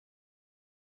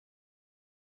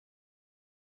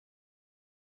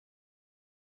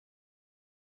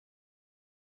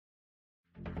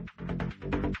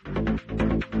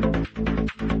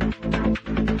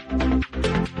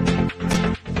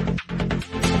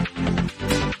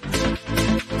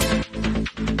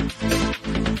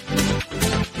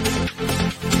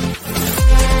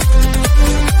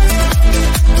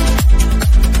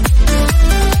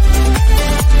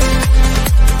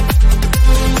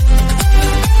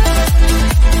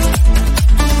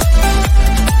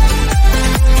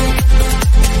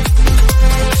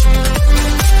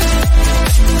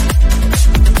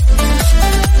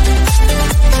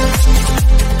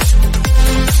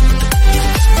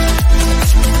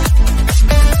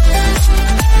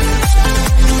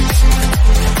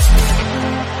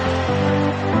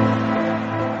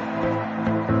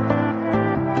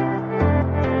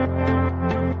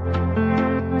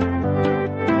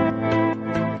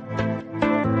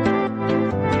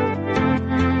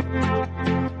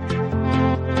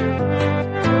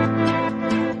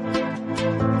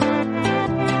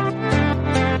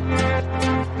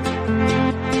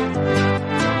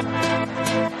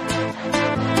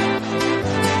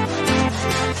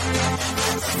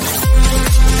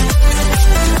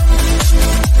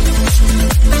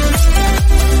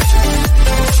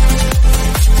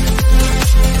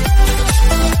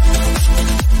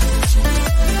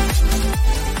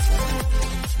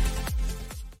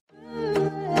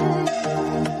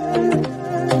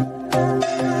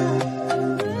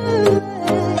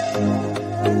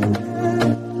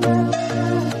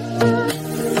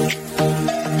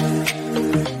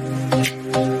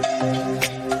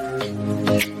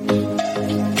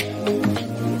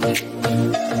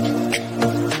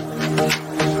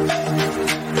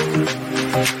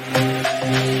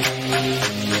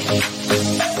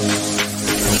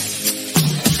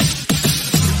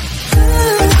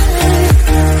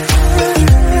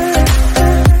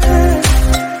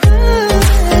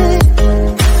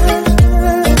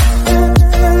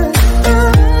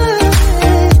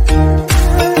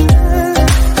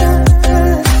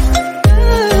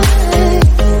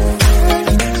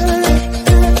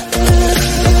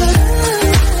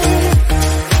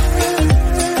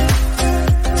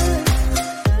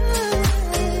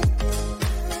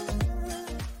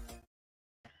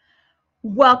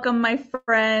Welcome, my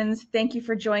friends. Thank you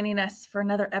for joining us for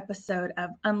another episode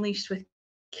of Unleashed with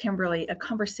Kimberly, a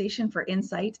conversation for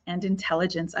insight and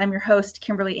intelligence. I'm your host,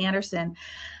 Kimberly Anderson,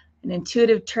 an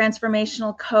intuitive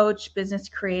transformational coach, business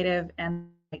creative, and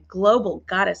a global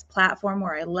goddess platform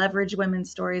where I leverage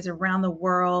women's stories around the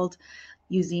world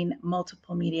using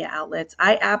multiple media outlets.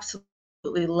 I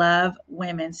absolutely love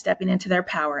women stepping into their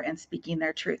power and speaking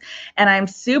their truth. And I'm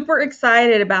super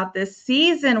excited about this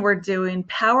season we're doing,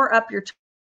 Power Up Your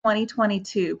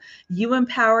 2022. You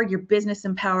empowered, your business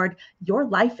empowered, your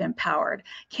life empowered.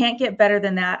 Can't get better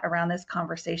than that around this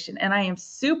conversation. And I am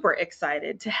super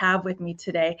excited to have with me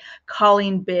today,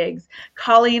 Colleen Biggs.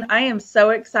 Colleen, I am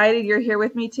so excited you're here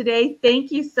with me today.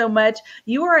 Thank you so much.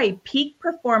 You are a peak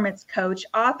performance coach,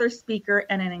 author, speaker,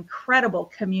 and an incredible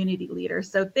community leader.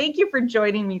 So thank you for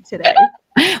joining me today.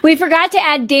 We forgot to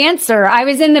add dancer. I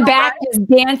was in the back just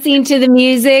dancing to the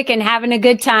music and having a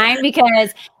good time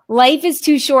because life is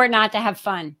too short not to have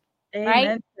fun. Amen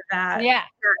right? to that. Yeah.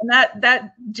 And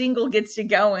that jingle gets you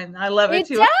going. I love it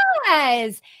too. It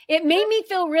does. It made me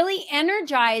feel really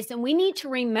energized. And we need to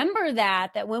remember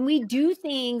that when we do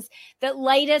things that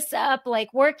light us up,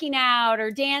 like working out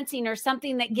or dancing or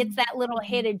something that gets that little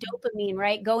hit of dopamine,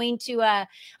 right? Going to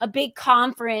a big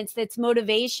conference that's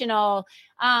motivational.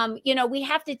 We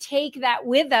have to take that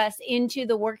with us into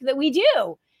the work that we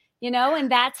do,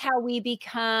 and that's how we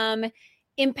become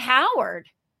empowered,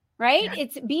 right? Yeah.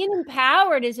 It's being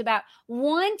empowered is about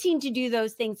wanting to do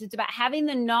those things. It's about having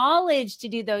the knowledge to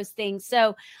do those things.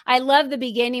 So I love the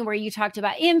beginning where you talked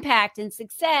about impact and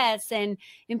success and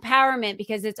empowerment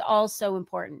because it's all so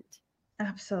important.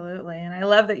 Absolutely. And I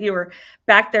love that you were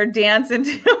back there dancing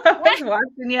too. I was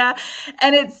watching you.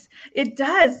 And it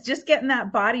does just getting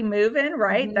that body moving,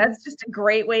 right? Mm-hmm. That's just a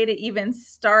great way to even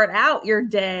start out your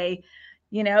day.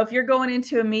 If you're going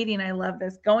into a meeting, I love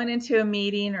this, going into a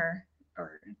meeting or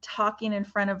talking in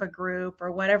front of a group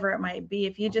or whatever it might be.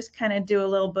 If you just kind of do a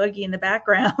little boogie in the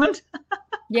background,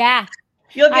 yeah,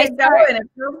 you'll get going. It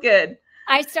feels good.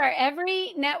 I start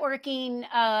every networking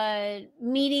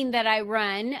meeting that I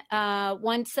run.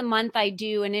 Once a month, I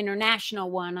do an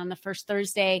international one on the first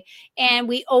Thursday, and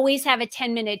we always have a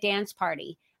 10-minute dance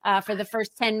party. for the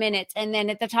first 10 minutes. And then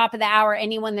at the top of the hour,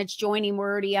 anyone that's joining, we're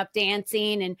already up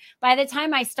dancing. And by the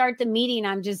time I start the meeting,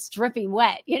 I'm just dripping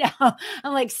wet.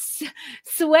 I'm like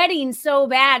sweating so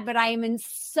bad, but I am in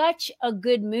such a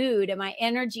good mood and my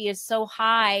energy is so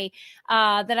high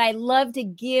that I love to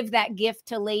give that gift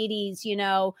to ladies,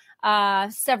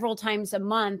 several times a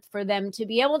month for them to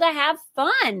be able to have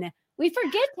fun. We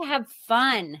forget to have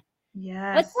fun.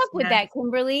 Yes. What's up with that,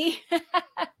 Kimberly?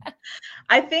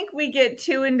 I think we get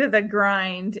too into the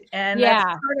grind, and that's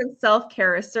part of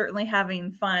self-care is certainly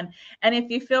having fun. And if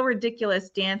you feel ridiculous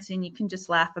dancing, you can just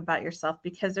laugh about yourself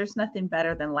because there's nothing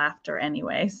better than laughter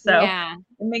anyway. So it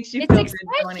makes you feel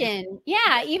expression.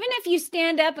 Yeah. Even if you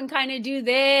stand up and kind of do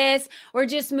this or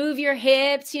just move your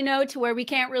hips, to where we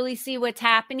can't really see what's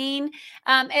happening,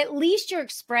 at least you're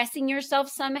expressing yourself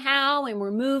somehow and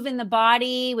we're moving the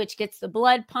body, which gets the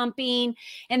blood pumping.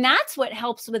 And that's what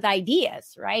helps with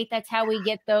ideas, right? That's how we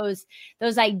get those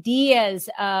ideas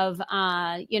of,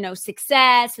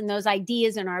 success and those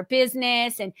ideas in our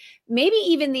business and maybe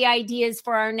even the ideas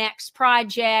for our next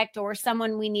project or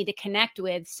someone we need to connect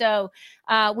with. So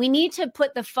we need to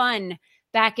put the fun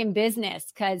back in business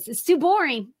because it's too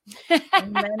boring.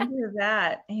 Amen to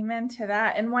that. Amen to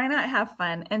that. And why not have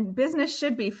fun? And business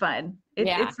should be fun.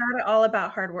 It's not all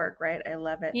about hard work, right? I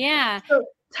love it. Yeah. So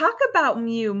talk about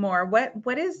you more.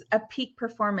 What is a peak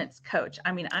performance coach?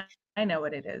 I mean, I know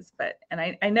what it is, and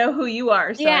I know who you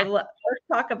are. So let's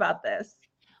talk about this.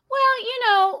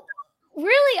 Well,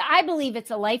 really, I believe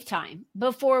it's a lifetime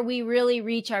before we really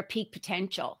reach our peak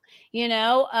potential,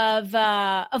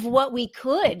 of what we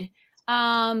could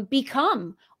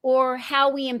become or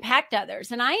how we impact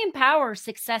others. And I empower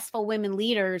successful women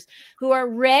leaders who are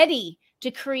ready to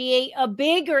create a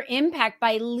bigger impact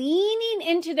by leaning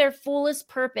into their fullest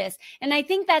purpose. And I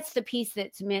think that's the piece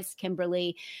that's missed,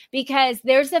 Kimberly, because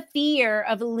there's a fear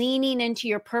of leaning into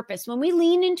your purpose. When we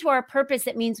lean into our purpose,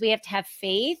 it means we have to have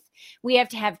faith, we have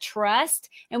to have trust,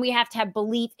 and we have to have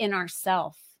belief in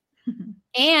ourselves.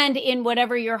 And in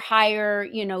whatever your higher,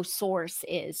 source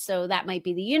is. So that might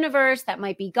be the universe, that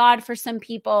might be God for some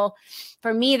people.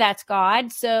 For me, that's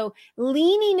God. So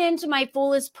leaning into my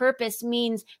fullest purpose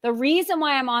means the reason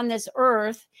why I'm on this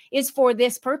earth is for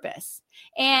this purpose.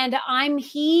 And I'm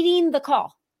heeding the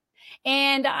call.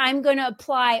 And I'm going to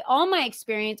apply all my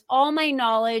experience, all my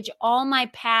knowledge, all my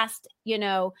past,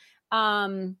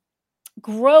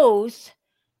 growth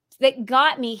that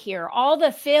got me here, all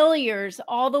the failures,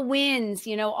 all the wins,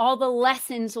 all the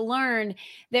lessons learned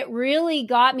that really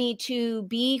got me to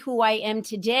be who I am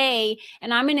today.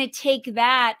 And I'm going to take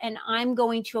that and I'm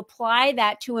going to apply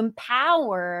that to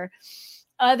empower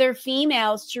other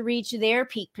females to reach their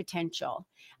peak potential.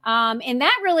 And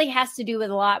that really has to do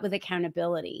with a lot with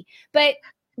accountability. But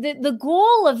the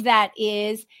goal of that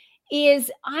is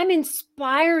I'm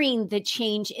inspiring the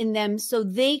change in them so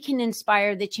they can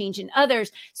inspire the change in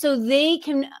others, so they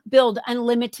can build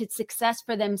unlimited success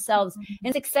for themselves.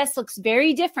 And success looks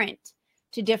very different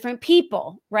to different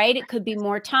people, right? It could be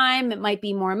more time. It might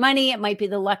be more money. It might be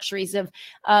the luxuries of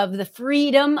the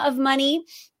freedom of money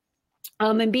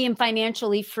and being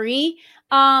financially free,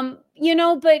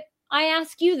 but I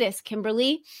ask you this,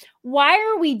 Kimberly, why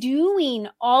are we doing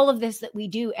all of this that we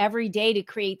do every day to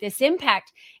create this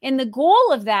impact? And the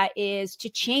goal of that is to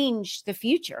change the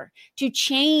future, to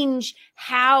change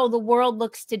how the world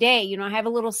looks today. I have a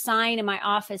little sign in my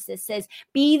office that says,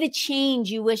 be the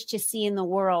change you wish to see in the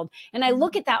world. And I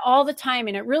look at that all the time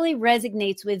and it really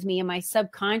resonates with me in my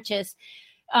subconscious.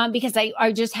 Because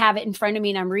I just have it in front of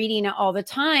me and I'm reading it all the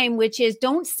time, which is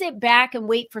don't sit back and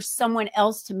wait for someone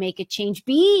else to make a change.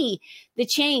 Be the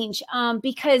change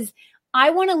because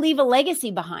I want to leave a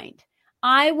legacy behind.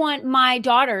 I want my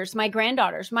daughters, my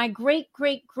granddaughters, my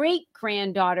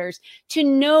great-great-great-granddaughters to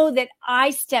know that I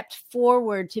stepped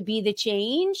forward to be the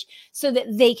change so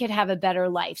that they could have a better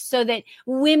life, so that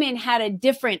women had a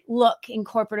different look in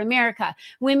corporate America.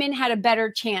 Women had a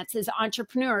better chance as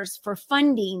entrepreneurs for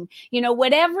funding,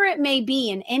 whatever it may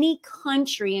be in any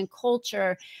country and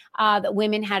culture, that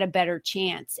women had a better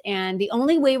chance. And the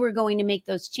only way we're going to make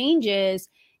those changes,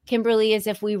 Kimberly, is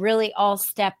if we really all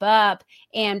step up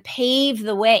and pave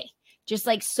the way, just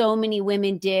like so many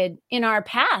women did in our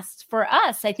past for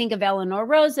us. I think of Eleanor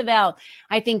Roosevelt.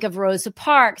 I think of Rosa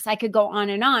Parks. I could go on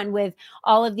and on with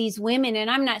all of these women. And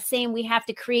I'm not saying we have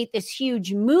to create this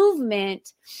huge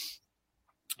movement,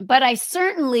 but I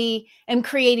certainly am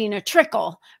creating a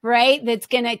trickle, right? That's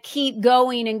going to keep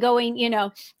going and going,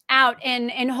 out.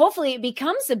 And hopefully it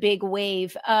becomes a big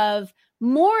wave of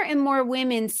more and more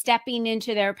women stepping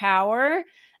into their power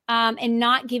and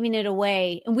not giving it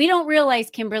away. And we don't realize,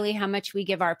 Kimberly, how much we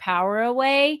give our power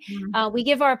away. We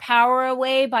give our power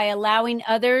away by allowing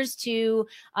others to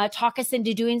talk us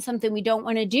into doing something we don't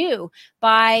want to do,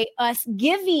 by us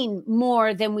giving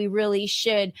more than we really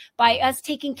should, by us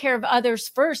taking care of others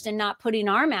first and not putting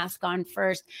our mask on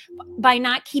first, by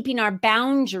not keeping our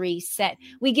boundaries set.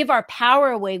 We give our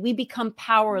power away. We become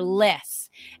powerless.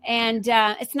 And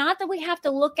it's not that we have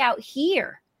to look out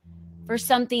here for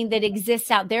something that exists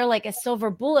out there like a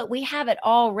silver bullet. We have it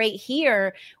all right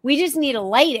here. We just need to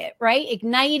light it, right?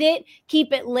 Ignite it,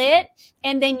 keep it lit,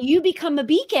 and then you become a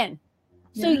beacon.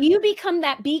 So you become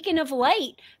that beacon of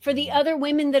light for the other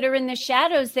women that are in the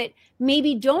shadows that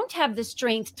maybe don't have the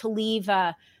strength to leave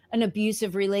an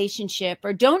abusive relationship,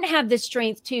 or don't have the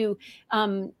strength to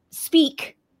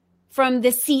speak from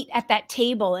the seat at that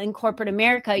table in corporate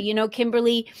America. You know,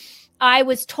 Kimberly, I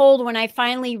was told when I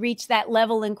finally reached that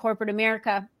level in corporate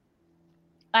America,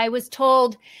 I was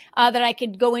told that I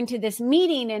could go into this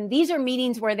meeting, and these are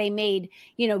meetings where they made,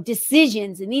 you know,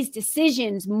 decisions, and these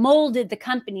decisions molded the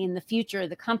company and the future of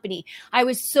the company. I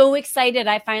was so excited.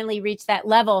 I finally reached that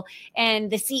level, and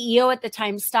the CEO at the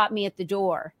time stopped me at the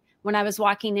door when I was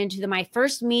walking into my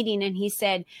first meeting, and he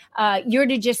said, "You're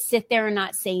to just sit there and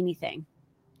not say anything.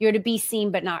 You're to be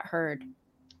seen but not heard."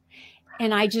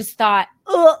 And I just thought,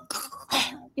 ugh,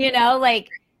 you know, like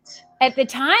at the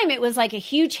time it was like a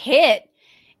huge hit.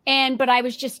 But I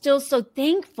was just still so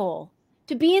thankful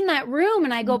to be in that room.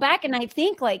 And I go back and I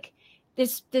think, like,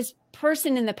 this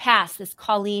person in the past, this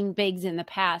Colleen Biggs in the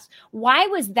past, why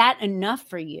was that enough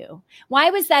for you? Why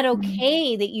was that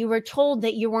okay that you were told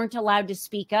that you weren't allowed to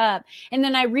speak up? And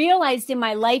then I realized in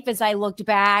my life, as I looked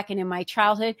back and in my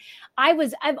childhood,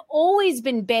 I've always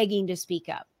been begging to speak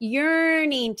up,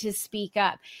 yearning to speak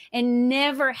up, and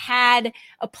never had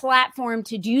a platform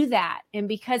to do that. And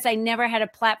because I never had a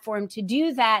platform to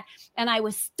do that, and I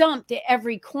was stumped at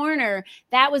every corner,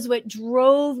 that was what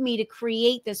drove me to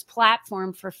create this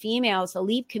platform for females, a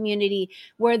LEAP community,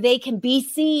 where they can be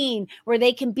seen, where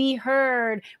they can be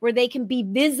heard, where they can be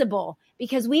visible,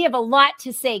 because we have a lot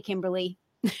to say, Kimberly.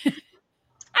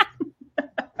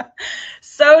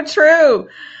 So true.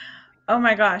 Oh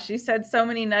my gosh, you said so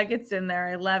many nuggets in there.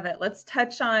 I love it. Let's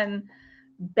touch on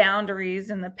boundaries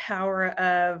and the power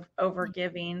of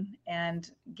overgiving and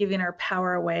giving our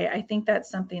power away. I think that's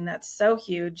something that's so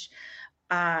huge.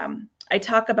 I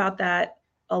talk about that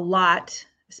a lot,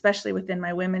 especially within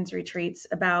my women's retreats,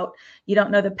 about you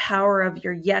don't know the power of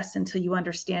your yes until you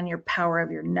understand your power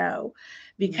of your no,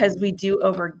 because we do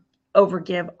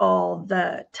overgive all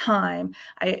the time.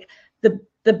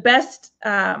 The best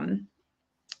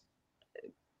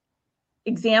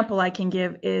example I can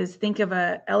give is, think of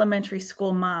a elementary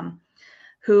school mom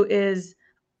who is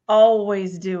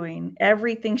always doing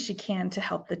everything she can to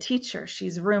help the teacher.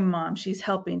 She's room mom, she's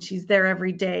helping, she's there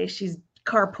every day, she's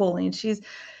carpooling,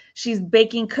 she's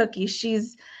baking cookies,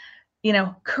 she's, you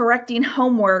know, correcting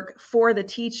homework for the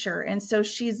teacher. And so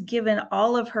she's given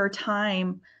all of her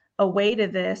time away to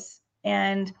this,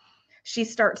 and she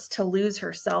starts to lose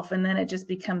herself. And then it just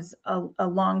becomes a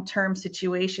long-term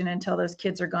situation until those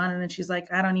kids are gone. And then she's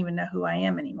like, I don't even know who I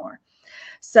am anymore.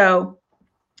 So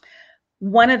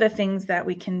one of the things that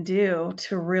we can do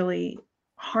to really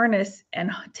harness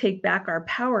and take back our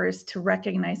power is to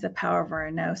recognize the power of our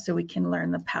no, so we can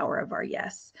learn the power of our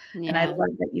yes. Yeah. And I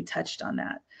love that you touched on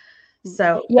that.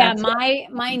 So yeah,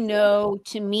 my no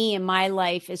to me in my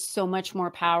life is so much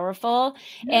more powerful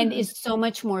and is so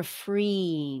much more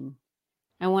freeing.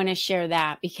 I want to share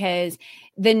that, because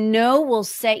the no will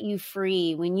set you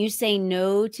free. When you say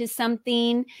no to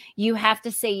something, you have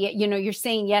to say, you know, you're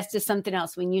saying yes to something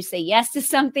else. When you say yes to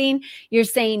something, you're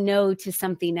saying no to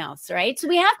something else, right? So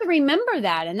we have to remember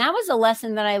that. And that was a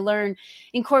lesson that I learned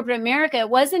in corporate America. It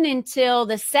wasn't until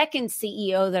the second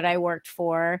CEO that I worked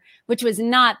for, which was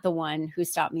not the one who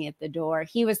stopped me at the door.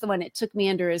 He was the one that took me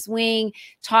under his wing,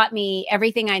 taught me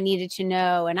everything I needed to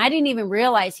know. And I didn't even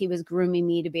realize he was grooming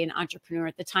me to be an entrepreneur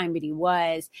at the time, but he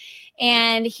was.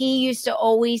 And he used to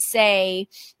always say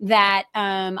that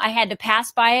I had to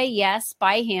pass by a yes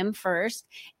by him first.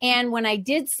 And when I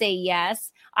did say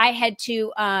yes, I had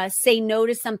to say no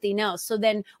to something else. So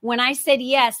then when I said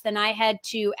yes, then I had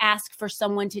to ask for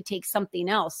someone to take something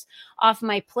else off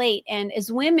my plate. And as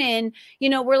women, you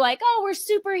know, we're like, oh, we're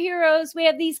superheroes. We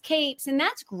have these capes, and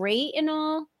that's great and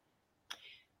all.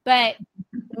 But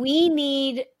we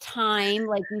need time,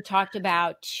 like we talked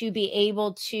about, to be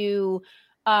able to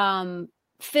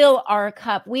fill our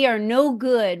cup. We are no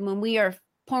good when we are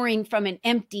pouring from an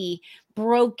empty,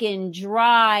 broken,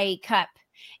 dry cup.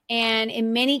 And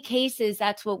in many cases,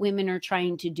 that's what women are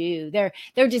trying to do. They're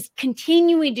just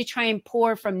continuing to try and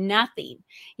pour from nothing.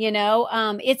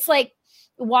 It's like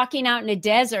walking out in a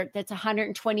desert that's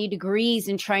 120 degrees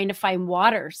and trying to find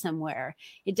water somewhere.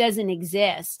 It doesn't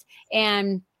exist.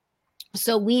 And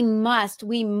so we must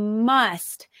look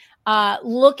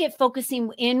at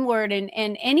focusing inward,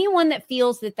 and anyone that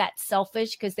feels that that's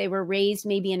selfish because they were raised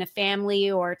maybe in a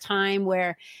family or a time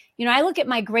where, I look at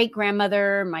my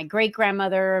great-grandmother, my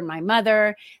great-grandmother, my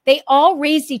mother, they all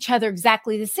raised each other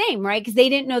exactly the same, right? Because they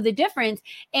didn't know the difference.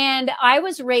 And I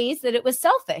was raised that it was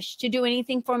selfish to do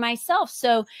anything for myself.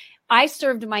 So I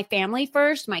served my family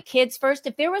first, my kids first.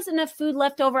 If there was enough food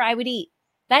left over, I would eat.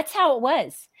 That's how it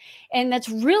was. And that's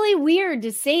really weird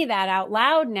to say that out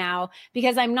loud now,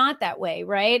 because I'm not that way,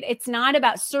 right? It's not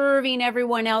about serving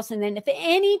everyone else. And then if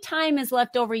any time is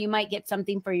left over, you might get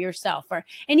something for yourself, or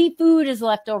any food is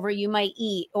left over, you might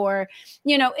eat, or,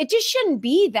 it just shouldn't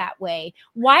be that way.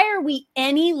 Why are we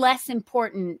any less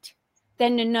important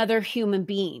than another human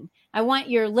being? I want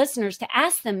your listeners to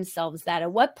ask themselves that.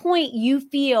 At what point you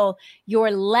feel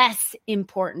you're less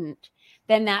important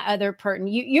than that other person?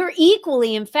 You're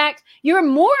equally, in fact, you're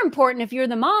more important if you're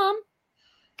the mom,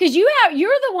 because you're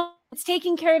the one that's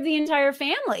taking care of the entire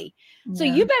family. Yeah. So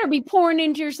you better be pouring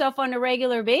into yourself on a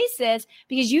regular basis,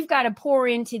 because you've got to pour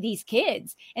into these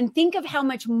kids. And think of how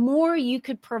much more you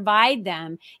could provide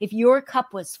them if your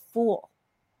cup was full.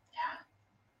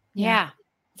 Yeah.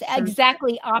 It's so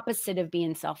exactly opposite of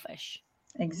being selfish.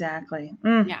 Exactly.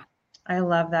 Yeah. I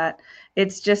love that.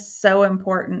 It's just so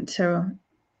important to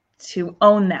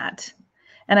own that.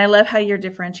 And I love how you're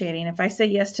differentiating. If I say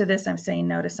yes to this, I'm saying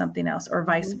no to something else, or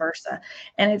vice versa.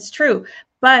 And it's true.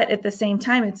 But at the same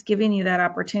time, it's giving you that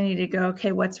opportunity to go,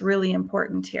 okay, what's really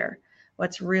important here?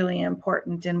 What's really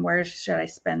important, and where should I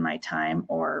spend my time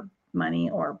or money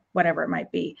or whatever it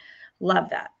might be? Love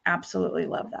that. Absolutely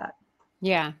love that.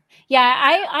 Yeah.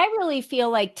 Yeah. I really feel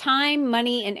like time,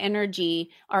 money, and energy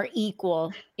are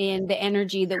equal in the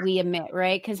energy that we emit,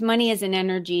 right? Because money is an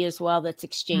energy as well that's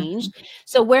exchanged. Mm-hmm.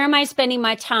 So where am I spending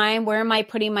my time? Where am I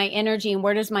putting my energy? And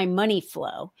where does my money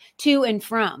flow to and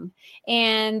from?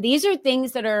 And these are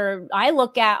things that I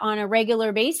look at on a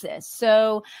regular basis.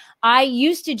 So I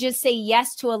used to just say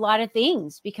yes to a lot of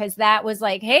things, because that was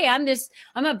like, hey,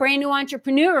 I'm a brand new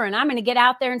entrepreneur, and I'm going to get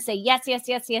out there and say yes, yes,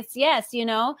 yes, yes, yes,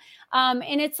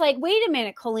 and it's like, wait a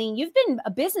minute, Colleen, you've been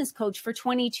a business coach for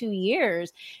 22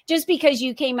 years. Just because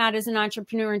you came out as an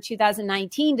entrepreneur in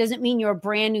 2019 doesn't mean you're a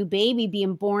brand new baby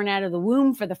being born out of the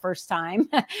womb for the first time.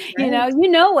 Right. You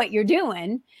know what you're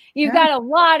doing. You've got a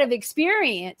lot of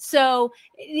experience. So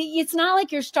it's not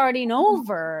like you're starting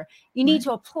over. You need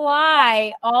to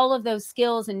apply all of those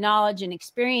skills and knowledge and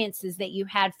experiences that you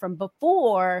had from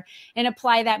before, and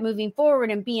apply that moving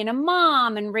forward, and being a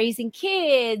mom and raising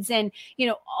kids, and,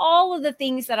 all of the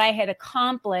things that I had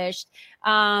accomplished,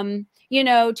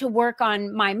 to work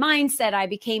on my mindset. I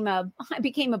became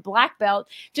a black belt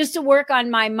just to work on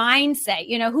my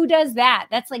mindset. Who does that?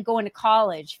 That's like going to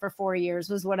college for 4 years,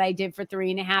 was what I did for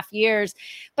 3.5 years.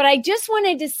 But I just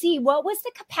wanted to see what was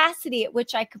the capacity at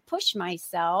which I could push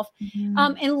myself,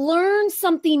 and learn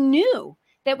something new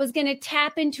that was going to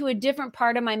tap into a different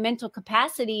part of my mental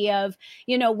capacity of,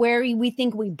 where we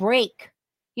think we break.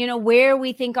 Where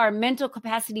we think our mental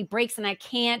capacity breaks, and I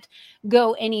can't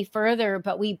go any further,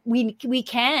 but we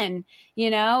can.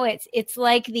 It's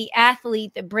like the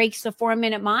athlete that breaks the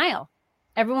 4-minute mile.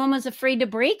 Everyone was afraid to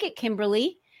break it,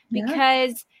 Kimberly,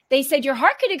 because they said your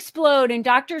heart could explode, and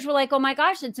doctors were like, oh my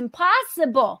gosh, it's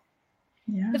impossible.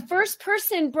 Yeah. The first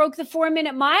person broke the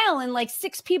 4-minute mile, and like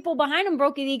 6 people behind him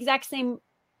broke the exact same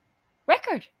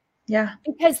record. Yeah.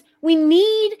 Because we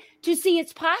need to see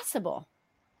it's possible.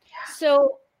 Yeah.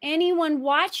 So anyone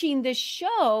watching this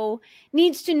show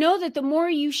needs to know that the more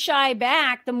you shy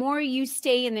back, the more you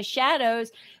stay in the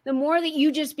shadows, the more that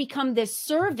you just become this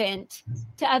servant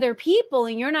to other people,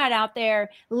 and you're not out there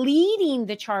leading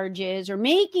the charges or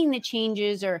making the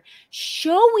changes or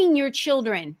showing your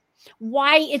children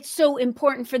why it's so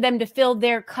important for them to fill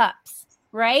their cups,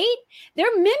 right?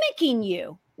 They're mimicking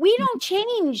you. We don't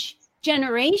change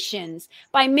generations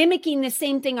by mimicking the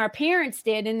same thing our parents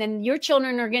did, and then your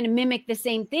children are going to mimic the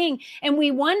same thing. And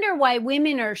we wonder why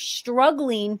women are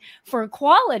struggling for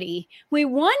equality. We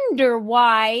wonder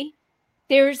why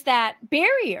there's that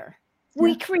barrier. Yeah.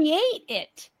 We create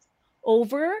it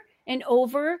over and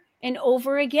over and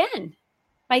over again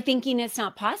by thinking it's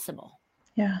not possible.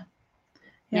 Yeah.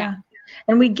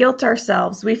 And we guilt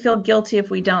ourselves. We feel guilty if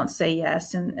we don't say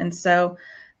yes. And so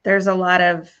there's a lot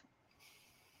of,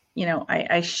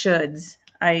 I shoulds,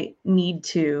 I need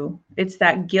to. It's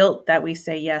that guilt that we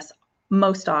say yes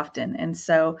most often. And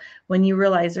so when you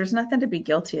realize there's nothing to be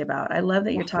guilty about, I love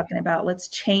that you're talking about, let's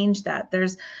change that.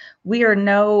 We are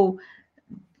no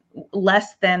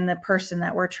less than the person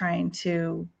that we're trying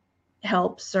to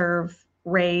help, serve,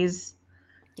 raise,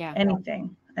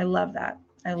 anything. I love that.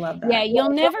 I love that. Yeah, you'll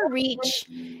never reach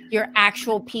your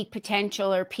actual peak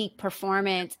potential or peak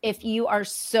performance if you are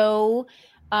so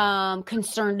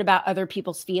concerned about other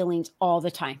people's feelings all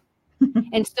the time.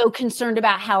 And so concerned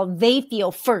about how they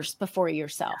feel first before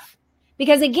yourself.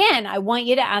 Because again, I want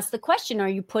you to ask the question, are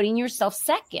you putting yourself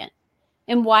second?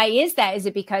 And why is that? Is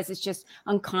it because it's just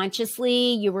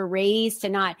unconsciously you were raised to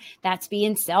not, that's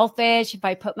being selfish if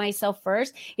I put myself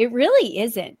first? It really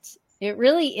isn't. It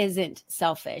really isn't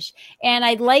selfish. And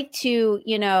I'd like to,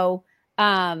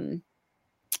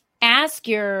 ask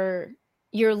your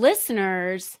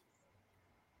listeners,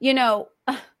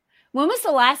 when was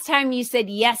the last time you said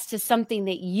yes to something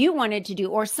that you wanted to do,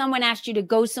 or someone asked you to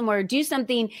go somewhere or do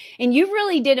something and you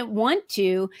really didn't want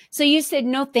to? So you said,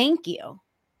 no, thank you.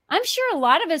 I'm sure a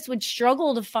lot of us would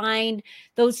struggle to find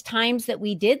those times that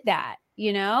we did that,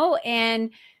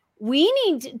 and we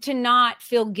need to not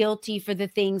feel guilty for the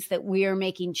things that we are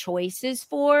making choices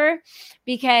for,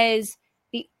 because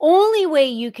the only way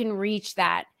you can reach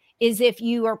that is if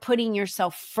you are putting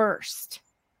yourself first.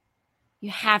 You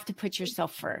have to put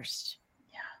yourself first.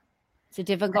 Yeah. It's a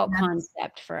difficult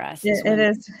concept for us. It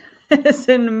is. It's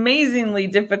an amazingly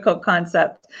difficult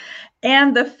concept.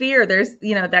 And the fear,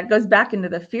 that goes back into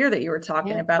the fear that you were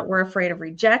talking about. We're afraid of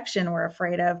rejection. We're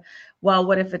afraid of, well,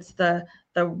 what if it's the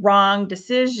wrong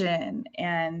decision?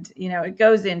 And,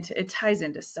 it ties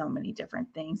into so many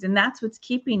different things. And that's what's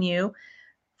keeping you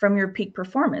from your peak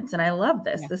performance. And I love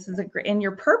this. Yeah. This is and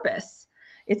your purpose.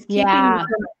 It's keeping you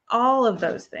from all of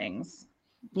those things.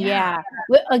 Yeah.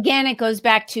 Again, it goes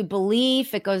back to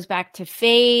belief. It goes back to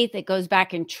faith. It goes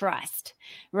back in trust,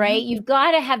 right? Mm-hmm. You've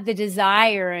got to have the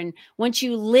desire. And once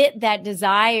you lit that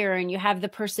desire and you have the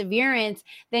perseverance,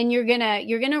 then you're going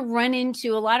to run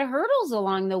into a lot of hurdles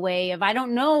along the way of, I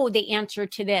don't know the answer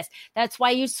to this. That's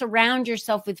why you surround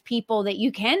yourself with people that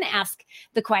you can ask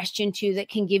the question to, that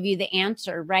can give you the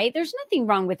answer, right? There's nothing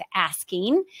wrong with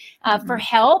asking for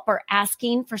help or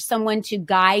asking for someone to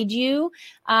guide you.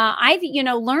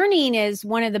 Learning is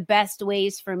one of the best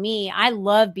ways for me. I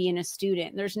love being a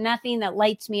student. There's nothing that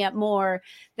lights me up more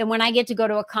than when I get to go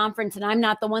to a conference and I'm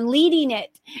not the one leading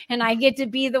it, and I get to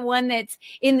be the one that's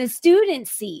in the student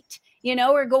seat,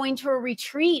 or going to a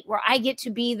retreat where I get to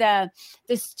be the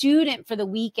student for the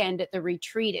weekend at the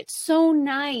retreat. It's so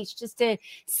nice just to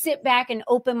sit back and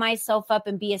open myself up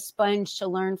and be a sponge to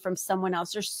learn from someone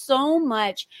else. There's so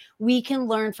much we can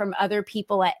learn from other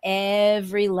people at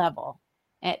every level.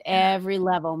 And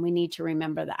we need to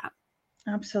remember that.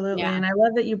 Absolutely. Yeah. And I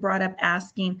love that you brought up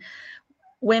asking.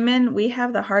 Women, we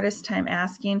have the hardest time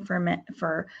asking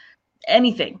for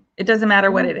anything. It doesn't matter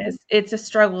what it is. It's a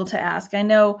struggle to ask. I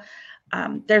know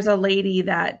there's a lady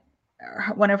that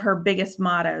one of her biggest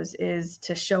mottos is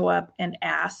to show up and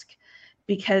ask,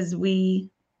 because we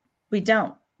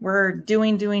don't. We're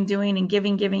doing and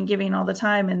giving all the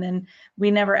time. And then we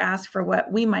never ask for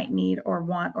what we might need or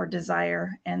want or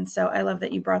desire. And so I love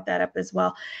that you brought that up as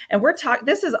well. And we're talking,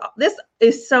 this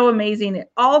is so amazing.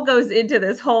 It all goes into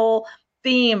this whole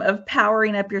theme of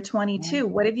powering up your 22.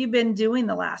 What have you been doing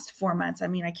the last 4 months? I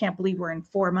mean, I can't believe we're in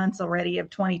 4 months already of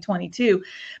 2022,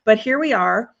 but here we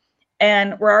are.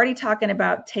 And we're already talking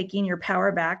about taking your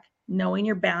power back, knowing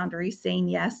your boundaries, saying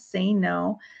yes, saying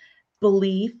no,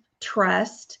 belief,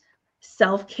 trust,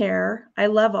 self-care. I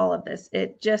love all of this.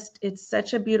 It's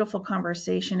such a beautiful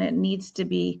conversation. It needs to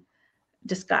be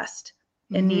discussed.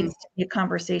 It needs to be a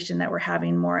conversation that we're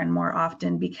having more and more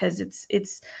often, because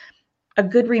it's a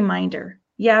good reminder.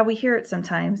 Yeah, we hear it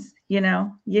sometimes, you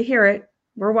hear it.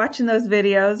 We're watching those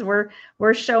videos.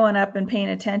 We're showing up and paying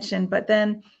attention, but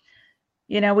then,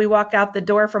 we walk out the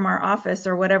door from our office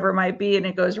or whatever it might be, and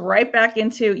it goes right back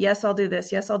into, yes, I'll do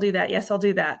this. Yes, I'll do that. Yes, I'll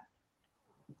do that.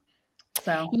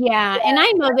 So, yeah. And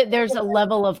I know that there's a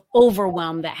level of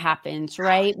overwhelm that happens,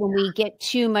 right? When we get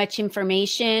too much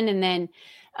information, and then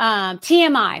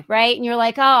TMI, right? And you're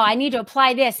like, oh, I need to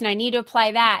apply this and I need to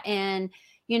apply that. And,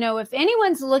 if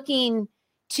anyone's looking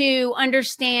to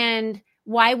understand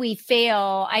why we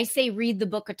fail, I say read the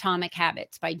book Atomic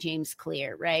Habits by James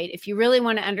Clear, right? If you really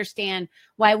want to understand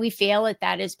why we fail at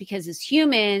that, is because as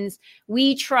humans,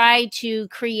 we try to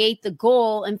create the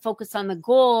goal and focus on the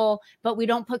goal, but we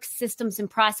don't put systems and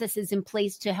processes in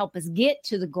place to help us get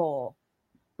to the goal,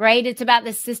 right? It's about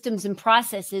the systems and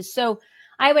processes. So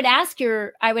I would ask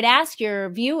your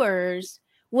viewers,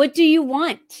 what do you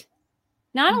want?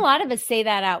 Not a lot of us say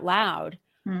that out loud.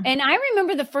 Hmm. And I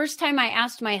remember the first time I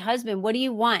asked my husband, what do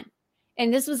you want?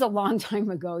 And this was a long time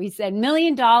ago. He said, $1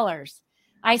 million.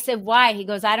 I said, why? He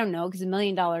goes, I don't know, because $1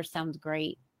 million sounds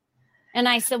great. And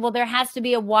I said, well, there has to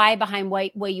be a why behind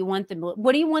what you want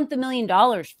what do you want the $1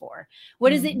 million for? What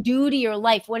does it do to your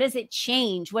life? What does it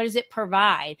change? What does it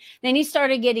provide? Then he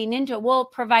started getting into it. Well,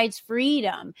 it provides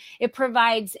freedom. It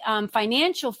provides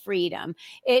financial freedom.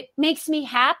 It makes me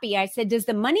happy. I said, does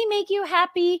the money make you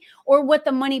happy, or what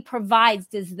the money provides?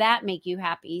 Does that make you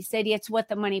happy? He said, it's what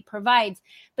the money provides.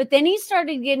 But then he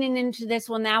started getting into this.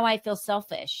 Well, now I feel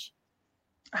selfish.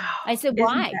 Oh, I said, isn't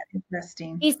why? that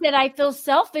interesting? He said, I feel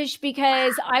selfish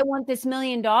because I want this $1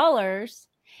 million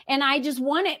and I just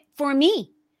want it for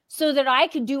me so that I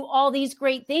could do all these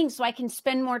great things, so I can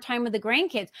spend more time with the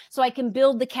grandkids, so I can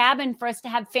build the cabin for us to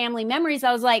have family memories.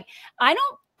 I was like, I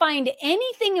don't find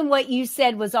anything in what you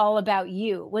said was all about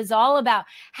you. It was all about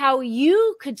how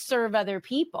you could serve other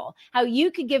people, how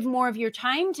you could give more of your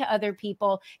time to other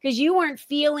people, because you weren't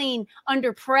feeling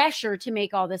under pressure to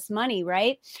make all this money,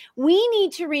 right? We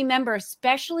need to remember,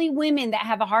 especially women that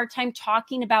have a hard time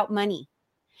talking about money,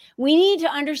 we need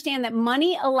to understand that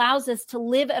money allows us to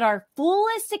live at our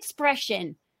fullest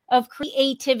expression of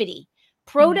creativity,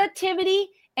 productivity,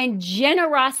 and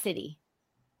generosity.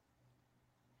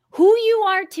 Who you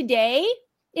are today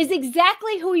is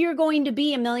exactly who you're going to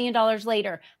be $1 million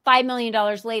later, $5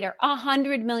 million later,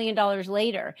 $100 million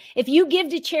later. If you give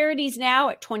to charities now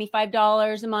at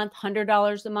 $25 a month,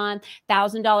 $100 a month,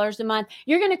 $1,000 a month,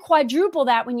 you're going to quadruple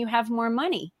that when you have more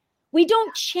money. We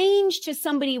don't change to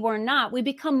somebody we're not. We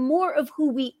become more of who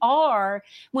we are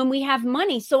when we have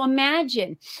money. So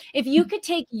imagine if you could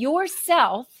take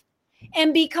yourself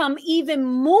and become even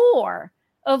more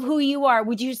of who you are.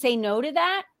 Would you say no to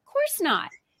that? Of course not.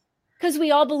 Because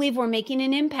we all believe we're making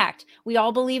an impact. We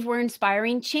all believe we're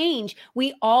inspiring change.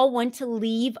 We all want to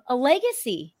leave a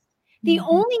legacy. The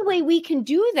only way we can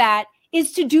do that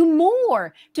is to do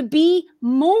more, to be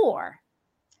more.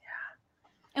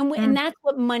 And that's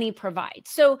what money provides.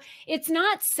 So it's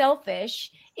not selfish.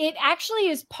 It actually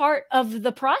is part of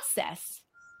the process.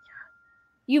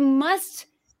 You must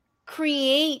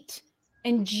create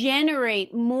and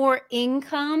generate more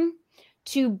income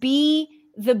to be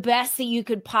the best that you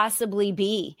could possibly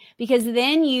be, because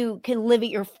then you can live at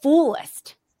your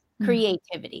fullest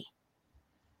creativity.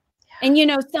 And,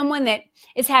 someone that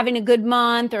is having a good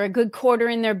month or a good quarter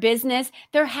in their business,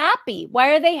 they're happy. Why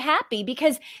are they happy?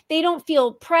 Because they don't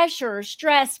feel pressure or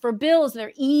stress for bills.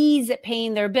 They're ease at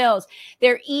paying their bills.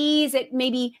 They're ease at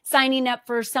maybe signing up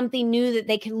for something new that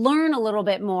they can learn a little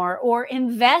bit more, or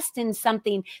invest in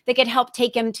something that could help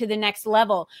take them to the next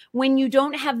level. When you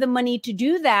don't have the money to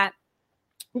do that,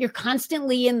 you're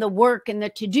constantly in the work and the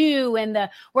to-do and the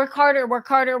work harder, work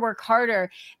harder, work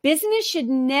harder. Business should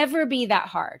never be that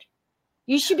hard.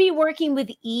 You should be working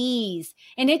with ease,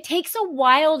 and it takes a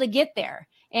while to get there.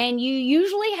 And you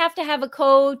usually have to have a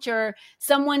coach or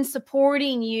someone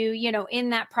supporting you, in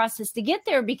that process to get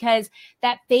there, because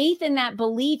that faith and that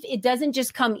belief, it doesn't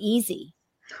just come easy.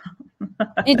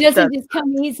 It doesn't just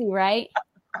come easy, right?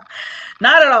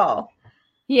 Not at all.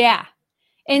 Yeah.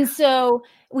 And so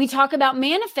we talk about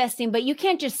manifesting, but you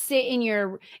can't just sit in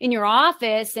your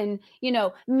office and,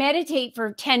 meditate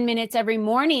for 10 minutes every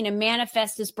morning and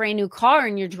manifest this brand new car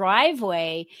in your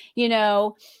driveway.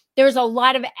 There's a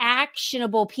lot of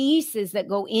actionable pieces that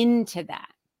go into that.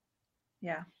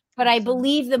 Yeah. But absolutely. I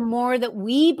believe the more that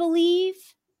we believe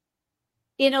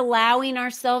in allowing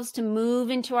ourselves to move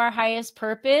into our highest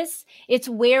purpose, it's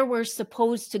where we're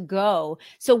supposed to go.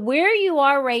 So where you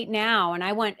are right now, and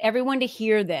I want everyone to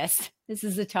hear this, this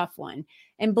is a tough one,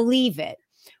 and believe it,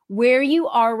 where you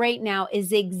are right now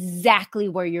is exactly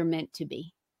where you're meant to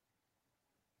be.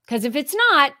 Because if it's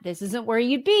not, this isn't where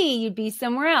you'd be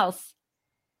somewhere else.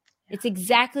 It's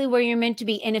exactly where you're meant to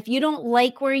be. And if you don't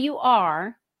like where you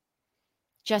are,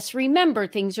 just remember,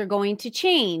 things are going to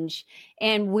change,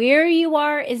 and where you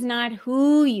are is not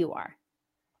who you are.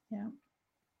 Yeah.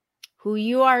 Who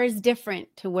you are is different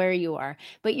to where you are,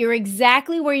 but you're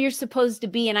exactly where you're supposed to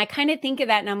be. And I kind of think of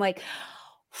that and I'm like,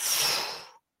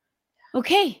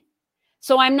 okay,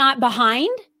 so I'm not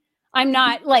behind. I'm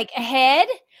not like ahead.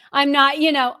 I'm not,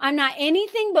 I'm not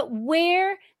anything but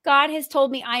where God has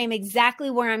told me I am exactly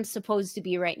where I'm supposed to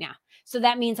be right now. So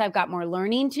that means I've got more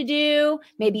learning to do,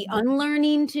 maybe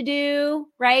unlearning to do,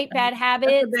 right? Bad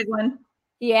habits. That's a big one.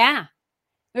 Yeah.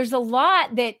 There's a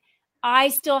lot that I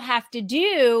still have to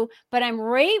do, but I'm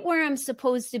right where I'm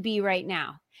supposed to be right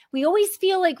now. we always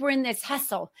feel like we're in this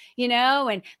hustle, you know,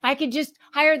 and if I could just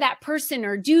hire that person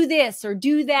or do this or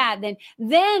do that,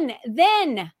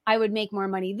 then I would make more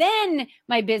money. Then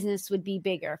my business would be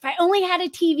bigger. If I only had a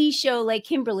TV show like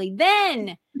Kimberly,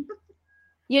 then,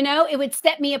 you know, it would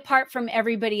set me apart from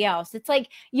everybody else. It's like,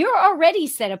 you're already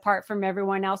set apart from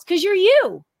everyone else because you're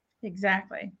you.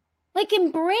 Exactly. Like,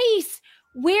 embrace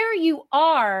where you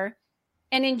are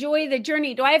and enjoy the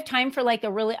journey. Do I have time for like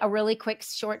a really quick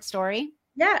short story?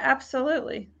 Yeah,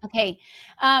 absolutely. Okay.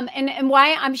 And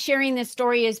why I'm sharing this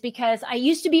story is because I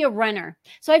used to be a runner.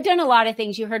 So I've done a lot of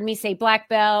things. You heard me say black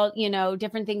belt, you know,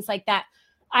 different things like that.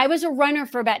 I was a runner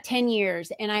for about 10 years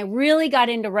and I really got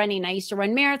into running. I used to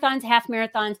run marathons, half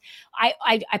marathons.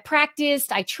 I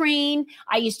practiced, I trained.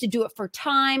 I used to do it for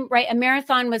time, right?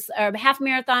 A half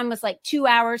marathon was like 2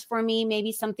 hours for me,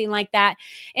 maybe something like that.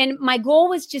 And my goal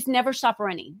was just never stop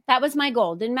running. That was my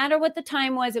goal. Didn't matter what the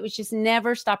time was. It was just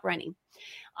never stop running.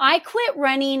 I quit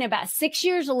running about 6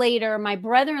 years later. My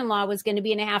brother-in-law was going to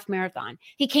be in a half marathon.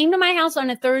 He came to my house on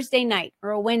a Thursday night or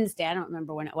a Wednesday. I don't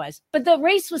remember when it was, but the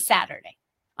race was Saturday.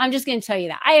 I'm just going to tell you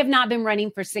that I have not been running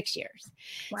for 6 years.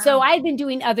 Wow. So I've been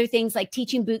doing other things like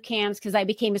teaching boot camps because I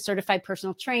became a certified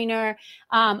personal trainer.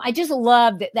 I just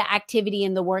love the activity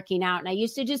and the working out. And I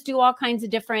used to just do all kinds of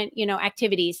different, you know,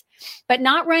 activities, but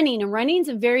not running. And running is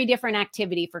a very different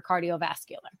activity for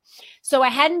cardiovascular. So I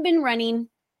hadn't been running.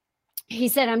 He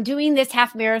said, I'm doing this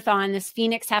half marathon, this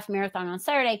Phoenix half marathon on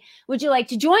Saturday. Would you like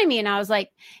to join me? And I was like,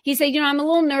 he said, you know, I'm a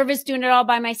little nervous doing it all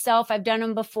by myself. I've done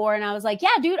them before. And I was like, yeah,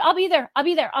 dude, I'll be there.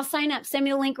 I'll sign up. Send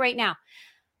me the link right now.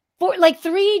 For like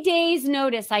 3 days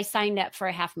notice, I signed up for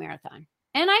a half marathon.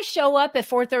 And I show up at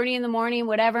 4:30 in the morning,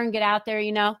 whatever, and get out there,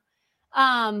 you know.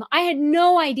 I had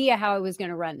no idea how I was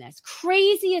going to run this.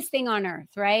 Craziest thing on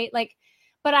earth, right? Like,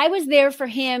 but I was there for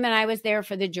him and I was there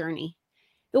for the journey.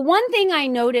 The one thing I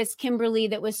noticed, Kimberly,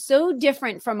 that was so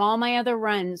different from all my other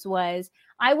runs was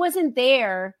I wasn't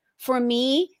there for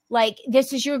me. Like,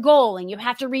 this is your goal and you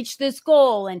have to reach this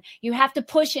goal and you have to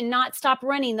push and not stop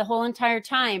running the whole entire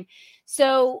time.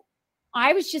 So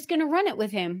I was just going to run it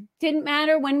with him. Didn't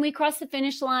matter when we crossed the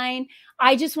finish line.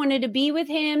 I just wanted to be with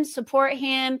him, support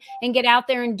him, and get out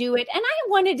there and do it. And I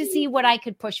wanted to see what I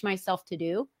could push myself to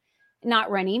do.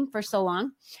 Not running for so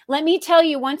long. Let me tell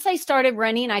you, once I started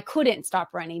running, I couldn't stop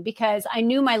running because I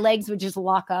knew my legs would just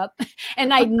lock up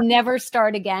and I'd never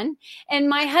start again. And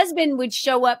my husband would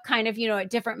show up kind of, you know, at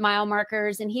different mile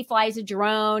markers, and he flies a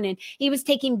drone and he was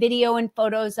taking video and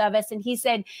photos of us. And he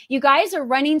said, you guys are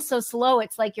running so slow.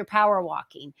 It's like you're power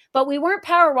walking, but we weren't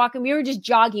power walking. We were just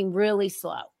jogging really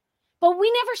slow. But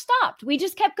we never stopped. We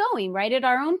just kept going right at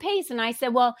our own pace. And I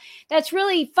said, well, that's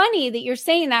really funny that you're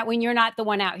saying that when you're not the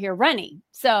one out here running.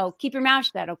 So keep your mouth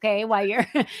shut, okay, while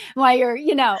you're,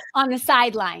 you know, on the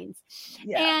sidelines.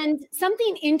 Yeah. And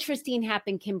something interesting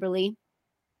happened, Kimberly.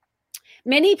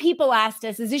 Many people asked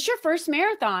us, is this your first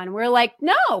marathon? We're like,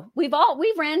 no, we've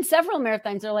ran several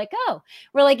marathons. They're like, oh,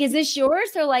 we're like, is this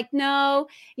yours? They're like, no.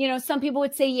 You know, some people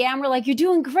would say, yeah. And we're like, you're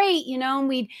doing great. You know,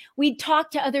 and we'd talk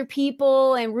to other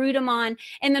people and root them on.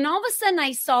 And then all of a sudden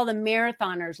I saw the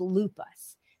marathoners loop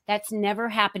us. That's never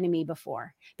happened to me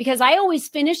before because I always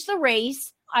finished the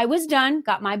race. I was done,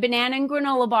 got my banana and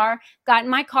granola bar, got in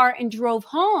my car and drove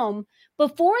home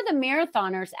before the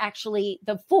marathoners, actually,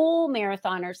 the full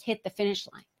marathoners hit the finish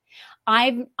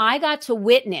line. I got to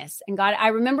witness and I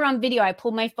remember on video, I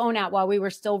pulled my phone out while we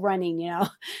were still running, you know,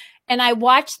 and I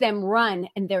watched them run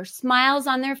and their smiles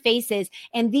on their faces.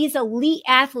 And these elite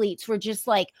athletes were just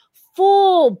like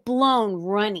full blown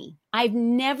running. I've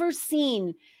never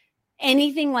seen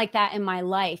anything like that in my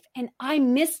life. And I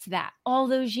missed that all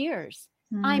those years.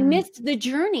 I missed the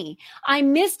journey. I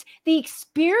missed the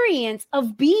experience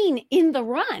of being in the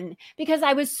run because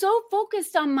I was so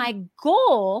focused on my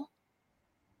goal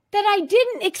that I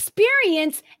didn't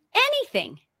experience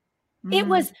anything. It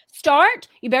was start,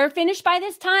 you better finish by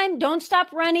this time, don't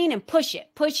stop running, and push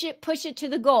it to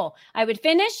the goal. I would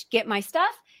finish, get my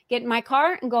stuff, get in my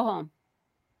car, and go home.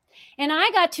 And I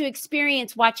got to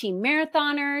experience watching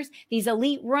marathoners, these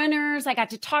elite runners. I got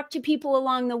to talk to people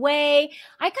along the way.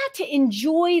 I got to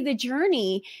enjoy the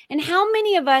journey. And how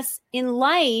many of us in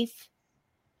life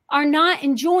are not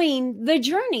enjoying the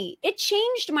journey? It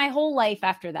changed my whole life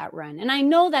after that run. And I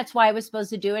know that's why I was supposed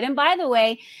to do it. And by the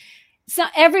way, so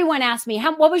everyone asked me,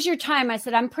 what was your time? I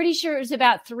said, I'm pretty sure it was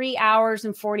about 3 hours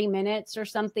and 40 minutes or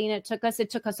something. It took us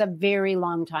a very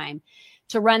long time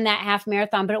to run that half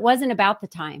marathon, but it wasn't about the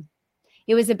time.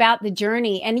 It was about the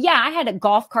journey. And yeah, I had a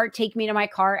golf cart take me to my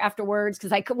car afterwards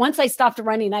because once I stopped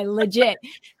running, I legit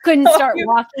couldn't start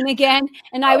walking again.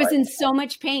 And I was in so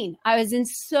much pain. I was in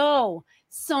so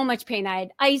so much pain. I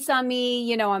had ice on me,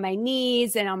 you know, on my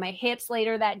knees and on my hips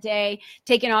later that day,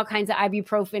 taking all kinds of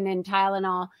ibuprofen and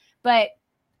Tylenol. But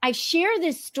I share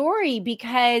this story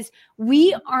because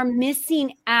we are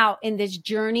missing out in this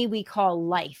journey we call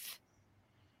life.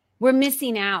 We're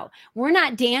missing out. We're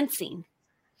not dancing.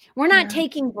 We're not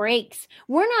taking breaks.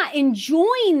 We're not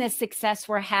enjoying the success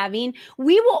we're having.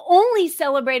 We will only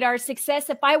celebrate our success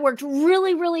if I worked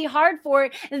really, really hard for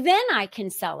it. Then I can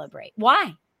celebrate.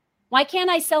 Why? Why can't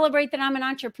I celebrate that I'm an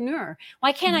entrepreneur?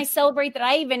 Why can't I celebrate that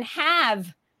I even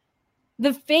have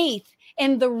the faith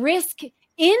and the risk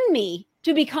in me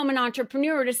to become an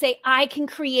entrepreneur, to say I can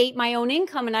create my own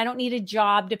income and I don't need a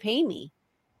job to pay me?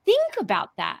 Think about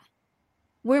that.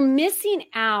 We're missing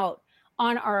out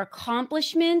on our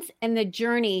accomplishments and the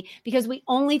journey because we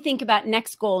only think about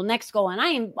next goal. And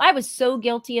I was so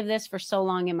guilty of this for so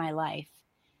long in my life.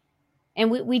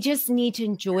 And we just need to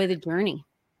enjoy the journey.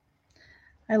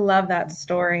 I love that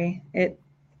story.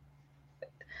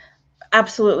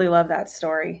 Absolutely love that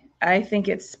story. I think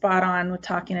it's spot on with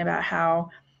talking about how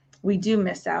we do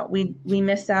miss out. We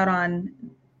miss out on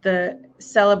the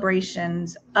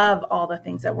celebrations of all the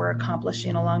things that we're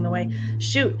accomplishing along the way.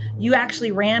 Shoot, you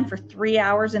actually ran for 3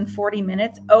 hours and 40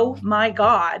 minutes. Oh my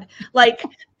God. Like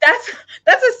that's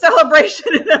a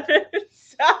celebration in of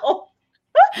itself.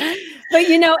 But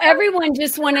you know, everyone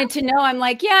just wanted to know. I'm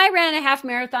like, yeah, I ran a half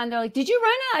marathon. They're like, did you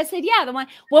run it? I said, yeah, the one.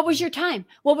 What was your time?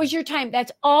 What was your time?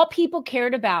 That's all people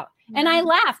cared about. And I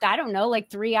laughed. I don't know, like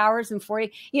 3 hours and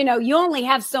 40. You know, you only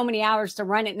have so many hours to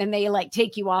run it, and then they like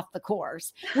take you off the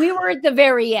course. We were at the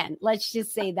very end. Let's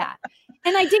just say that.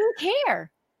 And I didn't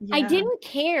care. Yeah. I didn't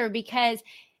care because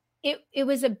it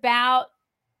was about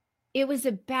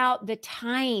the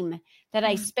time that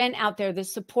I spent out there, the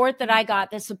support that I got,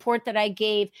 the support that I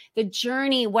gave, the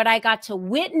journey, what I got to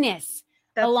witness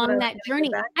along that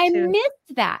journey. I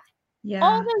missed that. Yeah.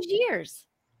 All those years.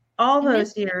 All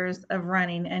those years of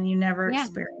running, and you never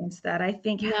experienced that. I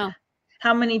think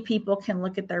how many people can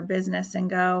look at their business and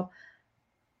go,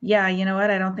 yeah, you know what?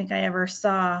 I don't think I ever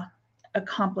saw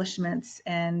accomplishments,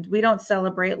 and we don't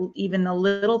celebrate even the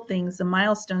little things, the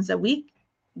milestones that we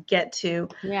get to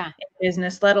in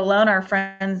business, let alone our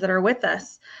friends that are with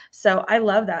us. So I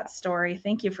love that story.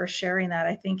 Thank you for sharing that.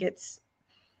 I think it's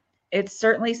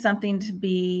certainly something to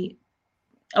be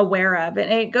aware of.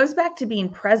 And it goes back to being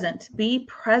present. Be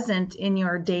present in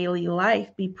your daily life.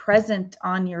 Be present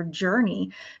on your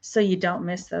journey so you don't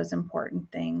miss those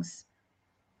important things.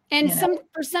 And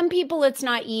for some people, it's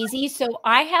not easy. So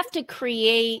I have to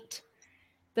create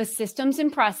the systems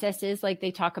and processes like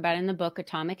they talk about in the book,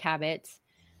 Atomic Habits,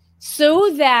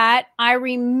 so that I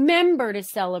remember to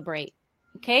celebrate.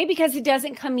 Okay. Because it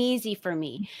doesn't come easy for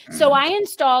me. So I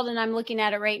installed, and I'm looking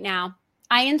at it right now,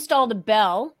 I installed a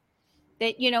bell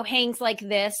that, you know, hangs like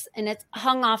this, and it's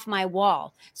hung off my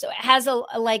wall. So it has a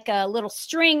little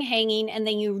string hanging, and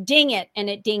then you ding it and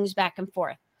it dings back and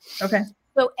forth. Okay.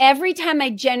 So every time I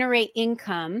generate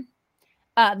income,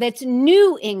 that's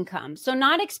new income, so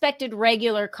not expected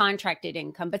regular contracted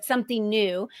income, but something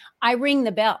new, I ring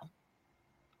the bell.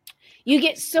 You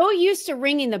get so used to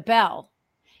ringing the bell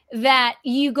that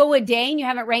you go a day and you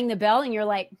haven't rang the bell, and you're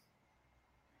like,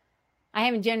 I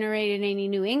haven't generated any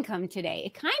new income today.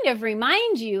 It kind of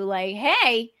reminds you like,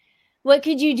 hey, what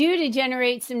could you do to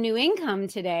generate some new income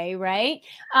today, right?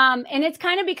 And it's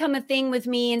kind of become a thing with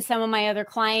me and some of my other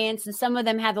clients, and some of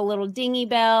them have the little dingy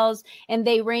bells and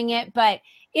they ring it, but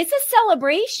it's a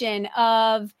celebration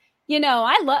of, you know,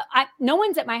 no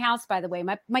one's at my house, by the way.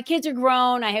 My kids are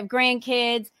grown. I have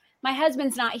grandkids. My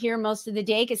husband's not here most of the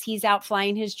day because he's out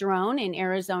flying his drone in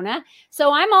Arizona.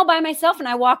 So I'm all by myself, and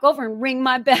I walk over and ring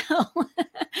my bell.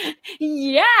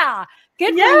 Yeah.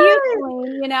 Good for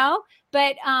you, you know?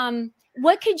 But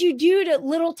what could you do to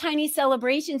little tiny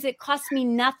celebrations? It costs me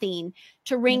nothing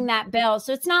to ring that bell.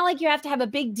 So it's not like you have to have a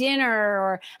big dinner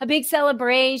or a big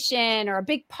celebration or a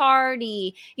big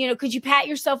party. You know, could you pat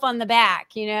yourself on the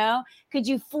back? You know, could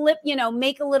you flip, you know,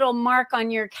 make a little mark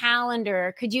on your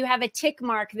calendar? Could you have a tick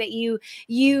mark that you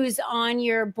use on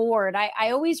your board? I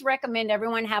always recommend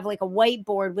everyone have like a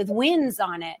whiteboard with wins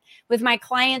on it. With my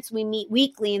clients, we meet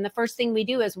weekly, and the first thing we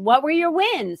do is, what were your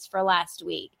wins for last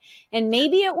week? And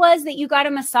maybe it was that you got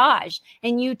a massage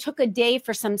and you took a day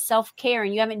for some self-care,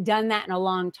 and you haven't done that in a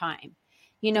long time.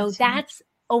 You know, that's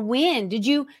a win. Did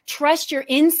you trust your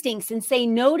instincts and say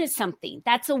no to something?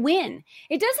 That's a win.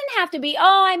 It doesn't have to be,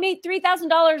 oh, I made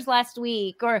 $3,000 last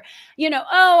week, or, you know,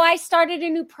 oh, I started a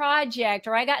new project,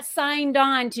 or I got signed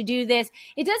on to do this.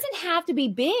 It doesn't have to be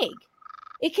big.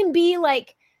 It can be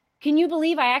like, can you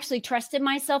believe I actually trusted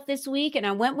myself this week, and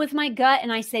I went with my gut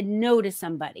and I said no to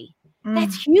somebody?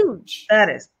 That's huge. That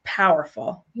is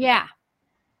powerful. Yeah.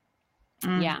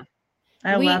 Yeah.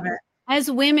 I love it. As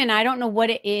women, I don't know what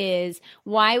it is,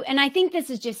 why, and I think this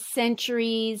is just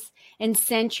centuries and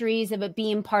centuries of it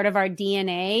being part of our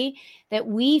DNA, that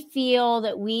we feel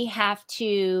that we have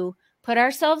to put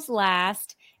ourselves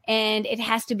last, and it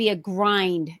has to be a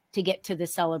grind to get to the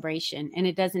celebration, and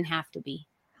it doesn't have to be.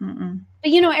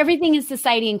 But, everything in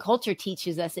society and culture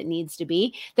teaches us it needs to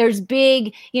be. There's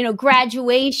big,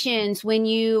 graduations when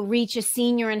you reach a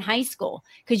senior in high school,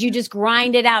 because you just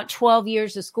grinded out 12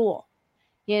 years of school.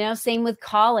 Same with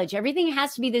college. Everything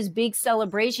has to be this big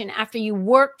celebration after you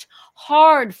worked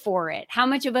hard for it. How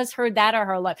much of us heard that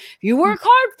our life? You work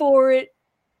hard for it.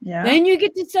 Yeah. Then you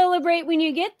get to celebrate when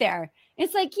you get there.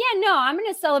 It's like, yeah, no, I'm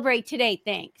going to celebrate today.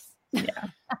 Thanks. Yeah.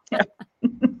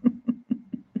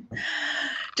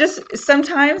 Just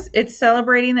sometimes it's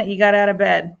celebrating that you got out of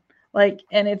bed,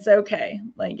 and it's okay.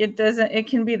 It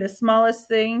can be the smallest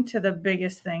thing to the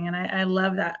biggest thing. And I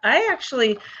love that. I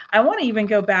want to even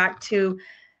go back to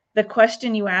the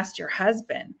question you asked your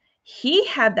husband. He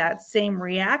had that same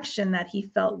reaction, that he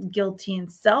felt guilty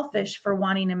and selfish for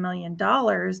wanting $1 million,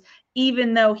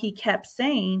 even though he kept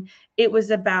saying it was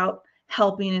about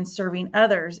helping and serving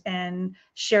others and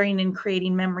sharing and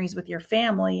creating memories with your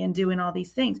family and doing all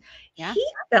these things. Yeah. He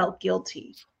felt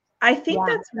guilty. I think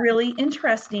that's really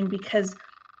interesting, because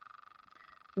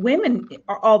women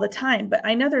are all the time, but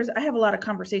I know I have a lot of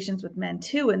conversations with men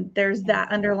too, and there's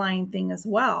that underlying thing as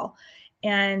well.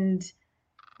 And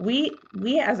we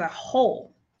as a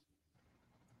whole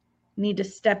need to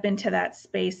step into that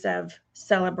space of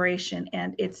celebration,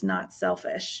 and it's not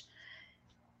selfish.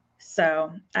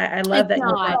 So I love that.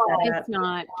 It's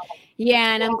not.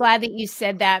 Yeah. And I'm glad that you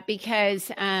said that, because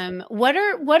what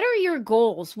are your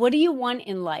goals? What do you want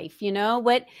in life?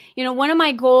 One of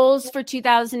my goals for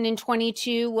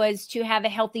 2022 was to have a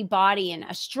healthy body and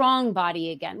a strong body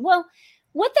again. Well,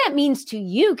 what that means to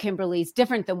you, Kimberly, is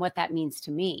different than what that means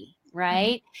to me.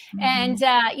 Right. And,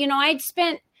 I'd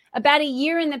spent about a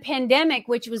year in the pandemic,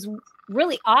 which was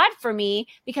really odd for me,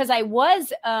 because I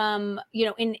was, in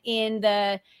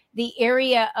the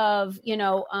area of,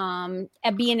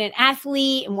 being an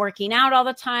athlete and working out all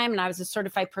the time. And I was a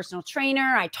certified personal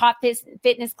trainer. I taught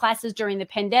fitness classes during the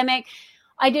pandemic.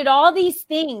 I did all these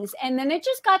things. And then it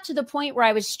just got to the point where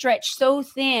I was stretched so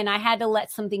thin, I had to let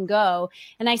something go.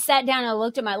 And I sat down and I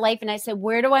looked at my life and I said,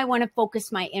 where do I want to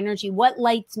focus my energy? What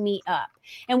lights me up?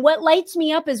 And what lights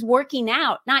me up is working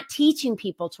out, not teaching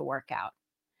people to work out.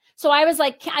 So I was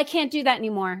like, I can't do that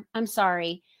anymore. I'm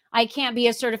sorry. I can't be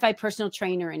a certified personal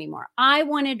trainer anymore. I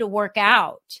wanted to work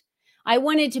out. I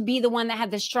wanted to be the one that had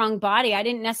the strong body. I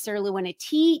didn't necessarily want to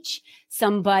teach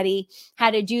somebody how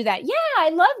to do that. Yeah,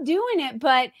 I love doing it.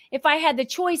 But if I had the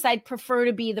choice, I'd prefer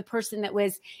to be the person that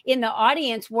was in the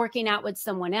audience working out with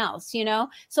someone else,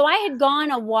 So I had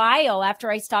gone a while after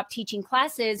I stopped teaching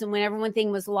classes, and when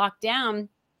everything was locked down,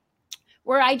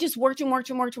 where I just worked.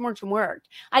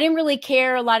 I didn't really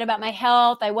care a lot about my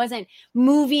health. I wasn't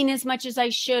moving as much as I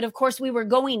should. Of course, we were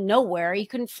going nowhere. You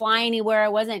couldn't fly anywhere. I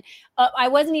wasn't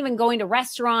even going to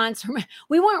restaurants.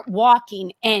 We weren't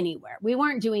walking anywhere. We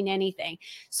weren't doing anything.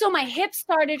 So my hips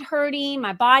started hurting.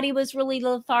 My body was really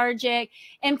lethargic.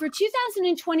 And for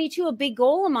 2022, a big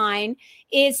goal of mine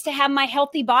is to have my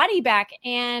healthy body back.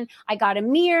 And I got a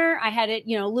mirror. I had it,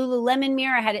 Lululemon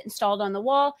mirror. I had it installed on the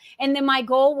wall. And then my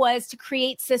goal was to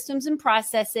create systems and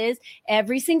processes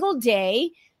every single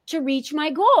day to reach my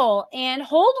goal and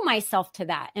hold myself to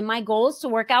that. And my goal is to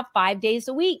work out 5 days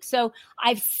a week. So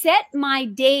I've set my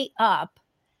day up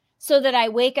so that I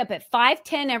wake up at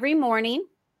 5:10 every morning.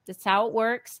 That's how it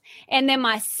works. And then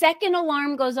my second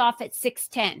alarm goes off at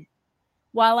 6:10.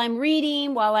 While I'm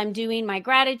reading, while I'm doing my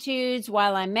gratitudes,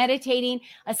 while I'm meditating,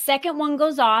 a second one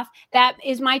goes off. That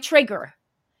is my trigger.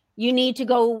 You need to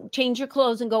go change your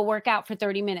clothes and go work out for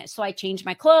 30 minutes. So I change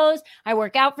my clothes. I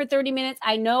work out for 30 minutes.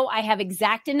 I know I have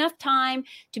exact enough time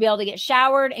to be able to get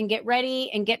showered and get ready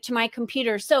and get to my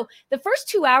computer. So the first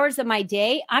 2 hours of my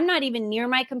day, I'm not even near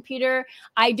my computer.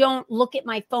 I don't look at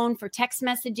my phone for text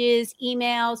messages,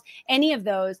 emails, any of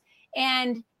those.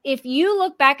 And if you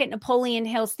look back at Napoleon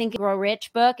Hill's Think and Grow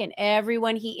Rich book and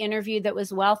everyone he interviewed that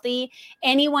was wealthy,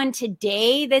 anyone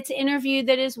today that's interviewed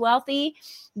that is wealthy,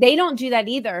 they don't do that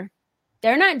either.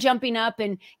 They're not jumping up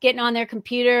and getting on their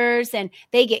computers, and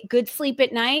they get good sleep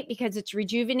at night because it's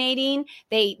rejuvenating.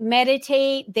 They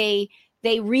meditate. They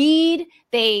They read,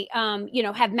 they,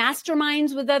 have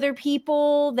masterminds with other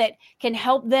people that can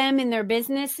help them in their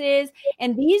businesses.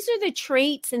 And these are the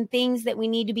traits and things that we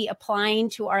need to be applying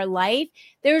to our life.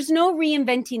 There's no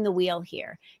reinventing the wheel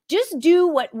here. Just do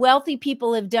what wealthy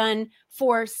people have done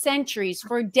for centuries,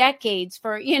 for decades,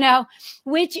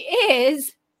 which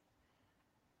is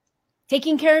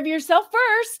taking care of yourself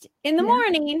first in the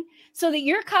morning so that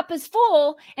your cup is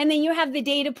full, and then you have the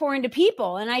day to pour into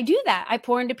people. And I do that. I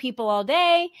pour into people all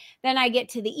day. Then I get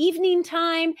to the evening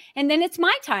time, and then it's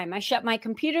my time. I shut my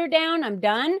computer down. I'm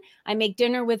done. I make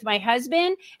dinner with my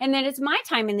husband, and then it's my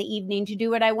time in the evening to do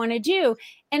what I want to do.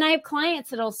 And I have clients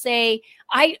that'll say,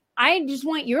 I just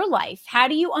want your life. How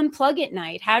do you unplug at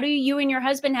night? How do you and your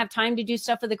husband have time to do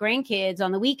stuff with the grandkids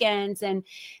on the weekends and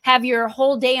have your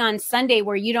whole day on Sunday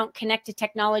where you don't connect to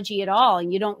technology at all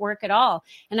and you don't work at all?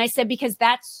 And I said, because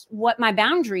that's what my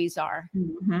boundaries are.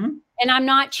 Mm-hmm. And I'm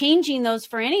not changing those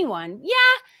for anyone.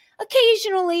 Yeah.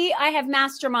 Occasionally I have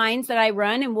masterminds that I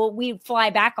run, and we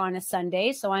fly back on a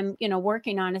Sunday. So I'm,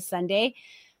 working on a Sunday,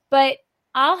 but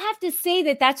I'll have to say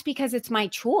that that's because it's my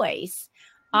choice.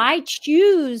 I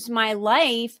choose my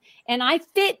life, and I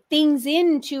fit things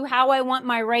into how I want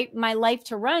my life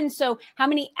to run. So how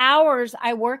many hours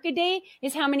I work a day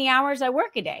is how many hours I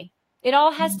work a day. It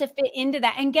all has to fit into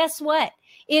that. And guess what?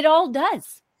 It all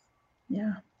does.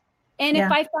 Yeah. And if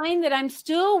I find that I'm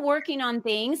still working on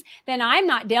things, then I'm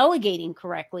not delegating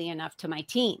correctly enough to my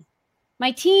team.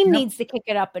 My team needs to kick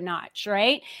it up a notch,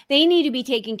 right? They need to be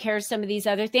taking care of some of these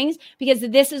other things because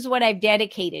this is what I've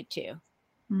dedicated to.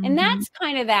 Mm-hmm. And that's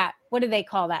kind of that, what do they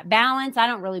call that? Balance. I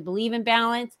don't really believe in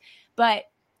balance, but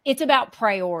it's about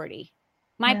priority.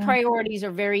 My priorities are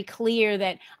very clear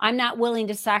that I'm not willing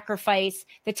to sacrifice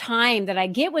the time that I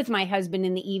get with my husband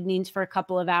in the evenings for a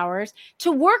couple of hours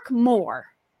to work more.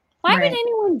 Why would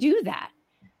anyone do that?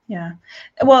 Yeah.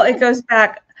 Well, it goes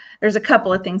back. There's a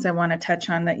couple of things I want to touch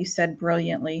on that you said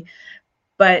brilliantly,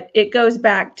 but it goes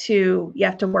back to you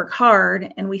have to work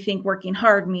hard, and we think working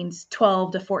hard means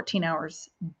 12 to 14 hours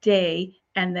a day.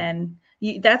 And then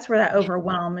that's where that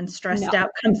overwhelm and stressed out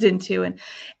comes into.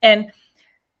 And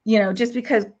just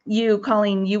because you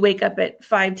wake up at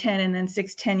 5:10 and then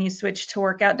 6:10 you switch to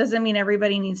workout doesn't mean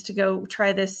everybody needs to go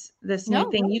try this new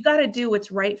thing. You got to do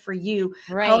what's right for you.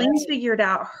 Right. Colleen's figured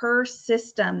out her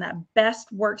system that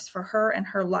best works for her and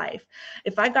her life.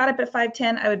 If I got up at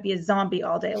 5:10, I would be a zombie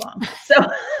all day long. So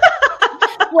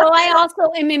well, I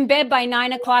also am in bed by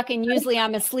 9 o'clock, and usually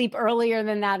I'm asleep earlier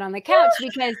than that on the couch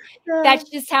because that's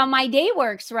just how my day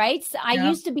works, right? So I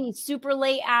used to be super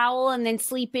late owl and then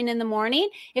sleep in the morning.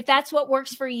 If that's what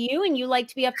works for you and you like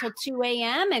to be up till 2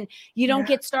 a.m. and you don't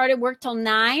get started work till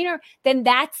 9, then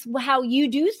that's how you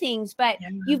do things. But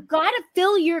you've got to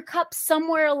fill your cup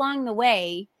somewhere along the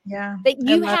way that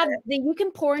you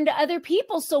can pour into other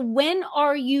people. So when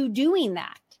are you doing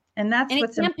that? And that's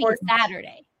what's important. It can't be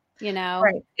Saturday.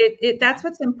 Right. That's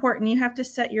what's important. You have to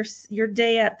set your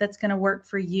day up that's going to work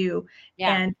for you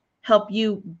and help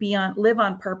you live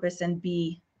on purpose and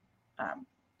be,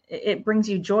 it brings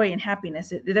you joy and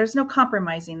happiness. There's no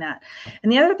compromising that.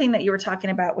 And the other thing that you were talking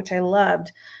about, which I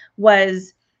loved,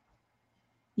 was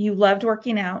you loved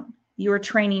working out. You were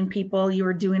training people, you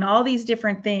were doing all these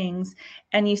different things,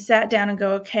 and you sat down and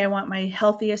go, okay, I want my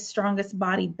healthiest, strongest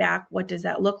body back. What does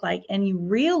that look like? And you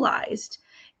realized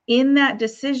in that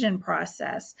decision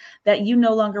process that you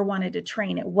no longer wanted to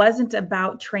train. It wasn't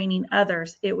about training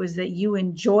others. It was that you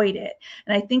enjoyed it.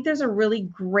 And I think there's a really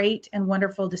great and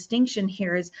wonderful distinction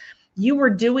here is you were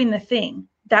doing the thing.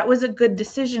 That was a good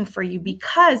decision for you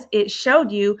because it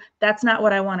showed you that's not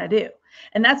what I want to do.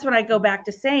 And that's what I go back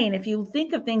to saying. If you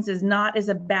think of things as not as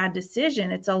a bad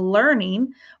decision, it's a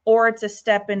learning or it's a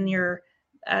step in your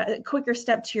quicker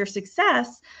step to your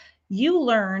success. You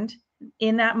learned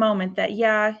in that moment that,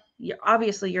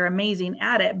 obviously you're amazing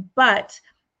at it, but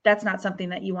that's not something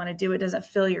that you want to do. It doesn't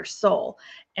fill your soul.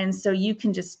 And so you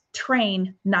can just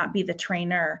train, not be the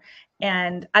trainer.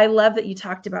 And I love that you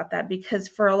talked about that because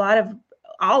for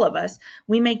all of us,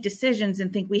 we make decisions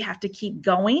and think we have to keep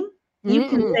going. You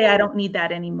can say, I don't need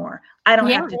that anymore. I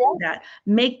don't have to do that.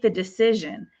 Make the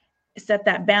decision, set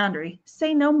that boundary,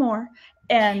 say no more.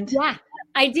 And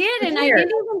I did. And I didn't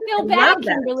even feel bad,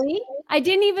 Kimberly. I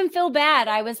didn't even feel bad.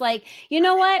 I was like, you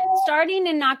know what? Starting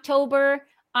in October,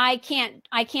 I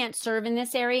can't serve in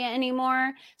this area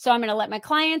anymore. So I'm going to let my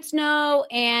clients know.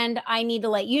 And I need to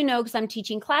let you know because I'm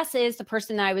teaching classes, the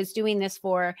person that I was doing this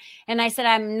for. And I said,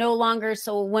 I'm no longer.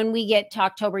 So when we get to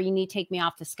October, you need to take me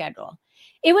off the schedule.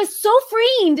 It was so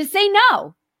freeing to say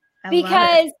no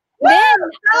because then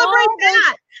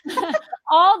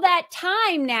all that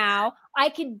time now I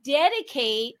could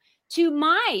dedicate to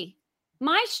my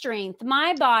my strength,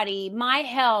 my body, my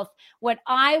health, what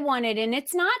I wanted. And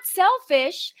it's not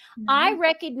selfish. I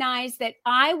recognized that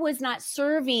I was not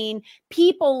serving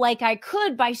people like I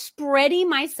could by spreading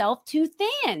myself too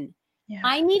thin. Yeah.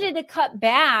 I needed to cut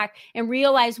back and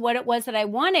realize what it was that I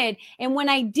wanted. And when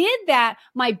I did that,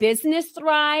 my business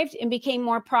thrived and became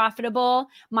more profitable.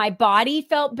 My body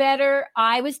felt better.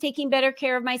 I was taking better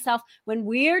care of myself. When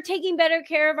we're taking better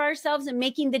care of ourselves and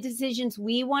making the decisions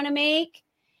we want to make,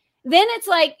 then it's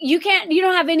like you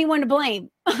don't have anyone to blame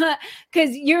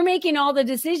because you're making all the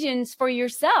decisions for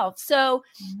yourself. So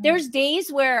there's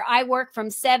days where I work from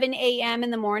 7 a.m.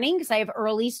 in the morning because I have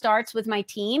early starts with my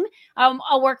team.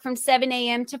 I'll work from 7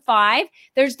 a.m. to 5.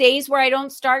 There's days where I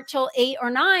don't start till 8 or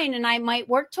 9 and I might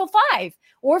work till 5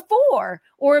 or 4,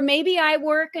 or maybe I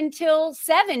work until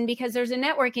 7 because there's a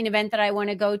networking event that I want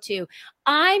to go to.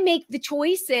 I make the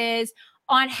choices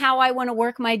on how I want to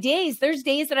work my days. There's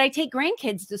days that I take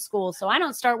grandkids to school, so I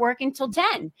don't start working till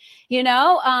 10,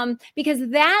 because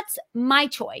that's my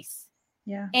choice.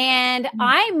 Yeah. And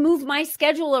I move my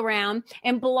schedule around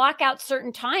and block out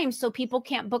certain times so people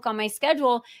can't book on my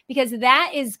schedule, because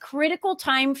that is critical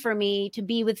time for me to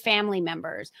be with family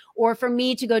members or for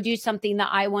me to go do something that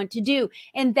I want to do.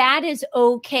 And that is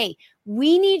okay.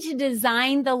 We need to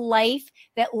design the life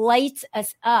that lights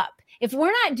us up. If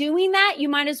we're not doing that, you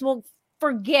might as well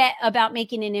forget about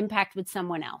making an impact with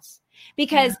someone else,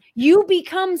 because you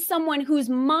become someone who's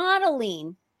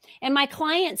modeling. And my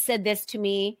client said this to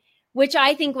me, which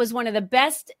I think was one of the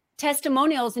best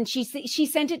testimonials. And she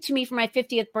sent it to me for my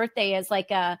 50th birthday as like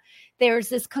there's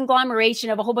this conglomeration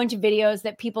of a whole bunch of videos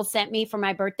that people sent me for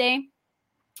my birthday.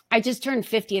 I just turned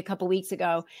 50 a couple weeks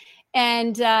ago.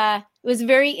 And it was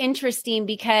very interesting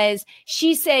because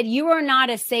she said, you are not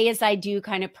a say as I do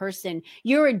kind of person.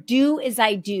 You're a do as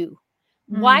I do.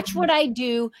 Watch what I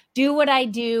do what I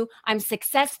do. I'm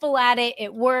successful at it.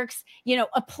 It works.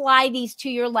 Apply these to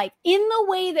your life in the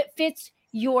way that fits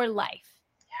your life.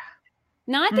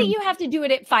 Yeah. Not that you have to do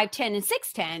it at 5:10 and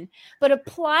 6:10, but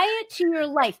apply it to your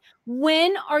life.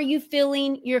 When are you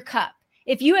filling your cup?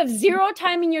 If you have zero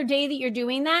time in your day that you're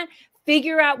doing that,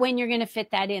 figure out when you're going to fit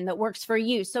that in that works for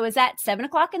you. So is that 7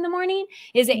 o'clock in the morning?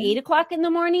 Is it 8 o'clock in the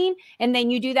morning? And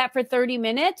then you do that for 30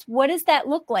 minutes. What does that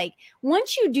look like?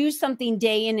 Once you do something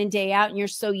day in and day out and you're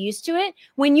so used to it,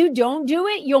 when you don't do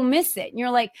it, you'll miss it. And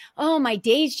you're like, oh, my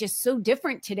day's just so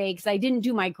different today because I didn't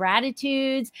do my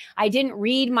gratitudes. I didn't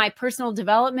read my personal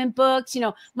development books.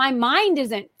 My mind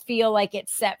doesn't feel like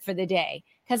it's set for the day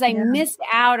because I missed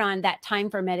out on that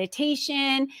time for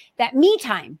meditation, that me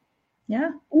time.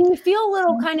 Yeah. And you feel a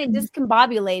little kind of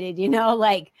discombobulated,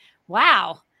 like,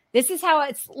 wow, this is how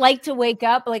it's like to wake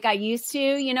up like I used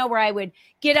to, where I would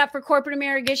get up for corporate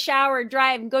America, shower,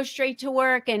 drive, and go straight to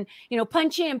work and,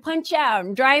 punch in, punch out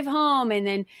and drive home and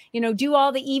then, do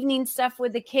all the evening stuff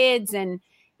with the kids. And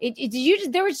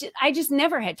I just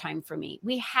never had time for me.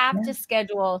 We have to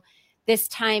schedule this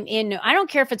time in. I don't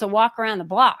care if it's a walk around the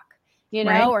block.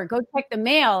 Or go check the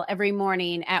mail every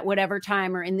morning at whatever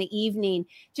time or in the evening.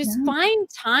 Just find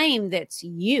time that's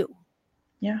you.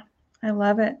 Yeah, I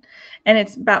love it. And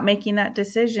it's about making that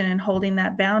decision and holding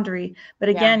that boundary. But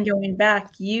again, going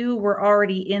back, you were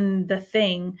already in the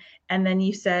thing. And then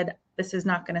you said, this is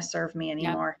not going to serve me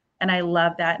anymore. And I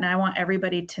love that. And I want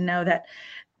everybody to know that,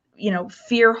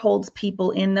 fear holds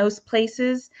people in those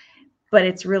places, but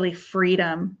it's really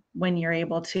freedom when you're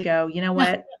able to go, you know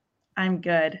what, I'm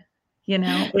good.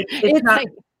 It's not. Like,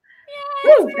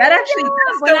 Woo, that actually.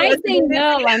 When I say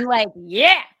no, I'm like,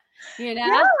 I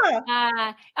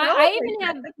even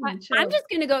have. I'm just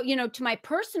going to go. To my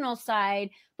personal side.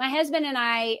 My husband and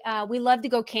I, we love to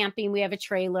go camping. We have a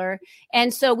trailer,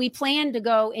 and so we plan to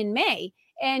go in May.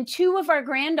 And 2 of our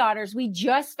granddaughters, we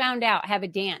just found out, have a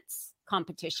dance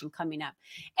competition coming up,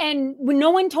 and no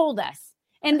one told us.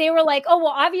 And they were like, oh,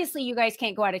 well, obviously you guys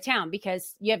can't go out of town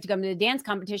because you have to come to the dance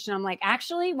competition. I'm like,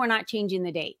 actually, we're not changing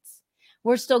the dates.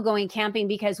 We're still going camping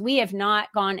because we have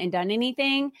not gone and done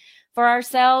anything for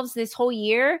ourselves this whole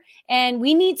year. And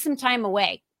we need some time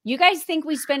away. You guys think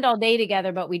we spend all day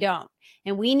together, but we don't.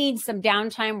 And we need some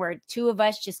downtime where 2 of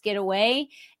us just get away.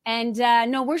 And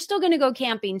no, we're still going to go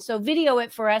camping. So video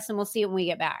it for us and we'll see it when we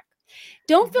get back.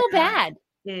 Don't feel bad.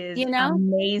 Is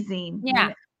amazing.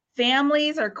 Yeah.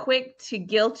 Families are quick to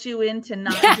guilt you into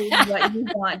not doing what you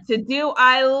want to do.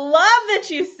 I love that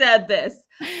you said this.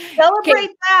 Celebrate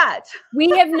that.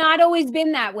 We have not always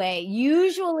been that way.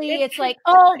 Usually it's like,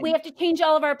 oh, we have to change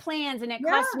all of our plans. And it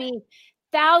costs me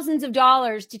thousands of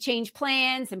dollars to change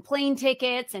plans and plane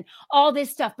tickets and all this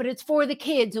stuff. But it's for the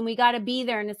kids and we got to be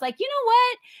there. And it's like, you know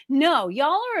what? No,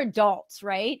 y'all are adults,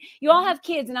 right? You all have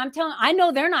kids. And I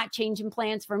know they're not changing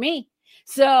plans for me.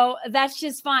 So that's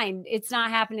just fine. It's not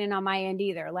happening on my end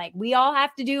either. Like, we all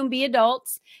have to do and be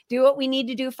adults, do what we need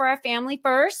to do for our family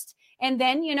first. And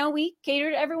then, we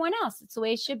cater to everyone else. It's the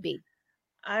way it should be.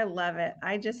 I love it.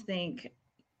 I just think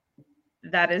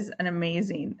that is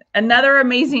another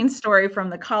amazing story from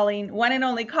the one and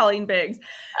only Colleen Biggs.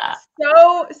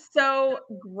 So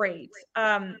great.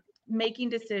 Making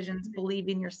decisions,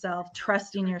 believing yourself,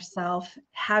 trusting yourself,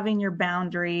 having your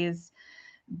boundaries,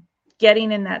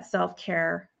 getting in that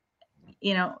self-care,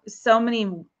 so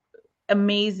many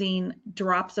amazing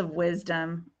drops of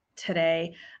wisdom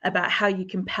today about how you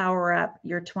can power up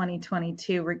your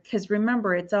 2022. Because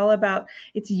remember, it's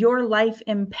your life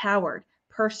empowered,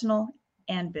 personal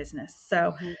and business.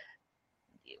 So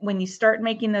when you start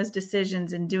making those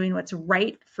decisions and doing what's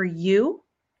right for you,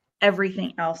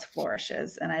 everything else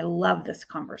flourishes. And I love this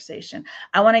conversation.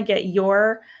 I want to get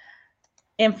your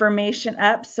information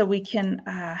up so we can,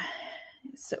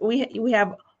 so we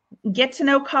have Get to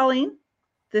Know Colleen.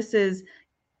 This is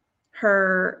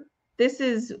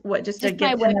what just a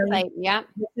my website. Yeah.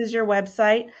 This is your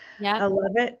website. Yeah. I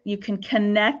love it. You can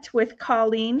connect with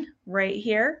Colleen right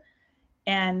here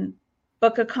and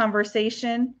book a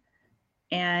conversation,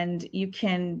 and you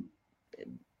can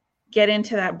get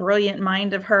into that brilliant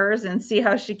mind of hers and see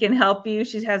how she can help you.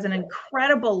 She has an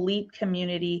incredible LEAP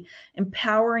community,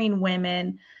 empowering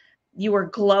women. You are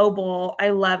global. I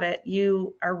love it.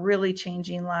 You are really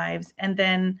changing lives. And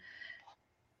then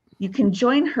you can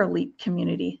join her LEAP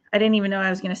community. I didn't even know I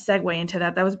was going to segue into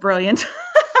that. That was brilliant.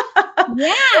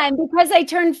 Yeah. And because I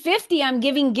turned 50, I'm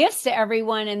giving gifts to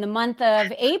everyone in the month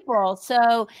of April.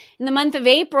 So in the month of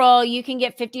April, you can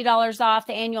get $50 off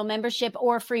the annual membership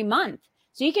or a free month.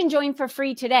 So you can join for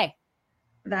free today.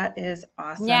 That is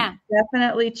awesome. Yeah.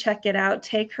 Definitely check it out.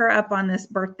 Take her up on this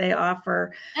birthday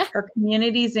offer. Her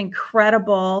community is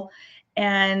incredible.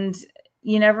 And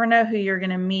you never know who you're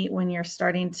going to meet when you're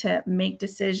starting to make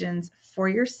decisions for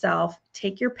yourself,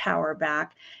 take your power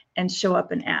back, and show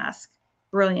up and ask.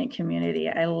 Brilliant community.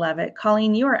 I love it.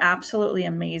 Colleen, you are absolutely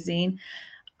amazing.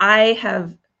 I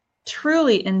have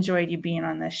truly enjoyed you being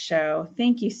on this show.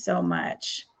 Thank you so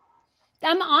much.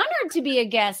 I'm honored to be a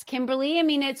guest, Kimberly. I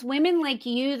mean, it's women like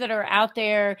you that are out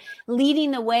there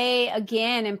leading the way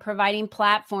again and providing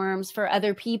platforms for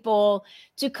other people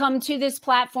to come to this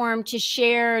platform to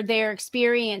share their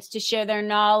experience, to share their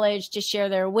knowledge, to share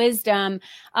their wisdom.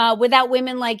 Without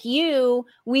women like you,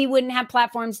 we wouldn't have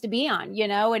platforms to be on,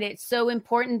 and it's so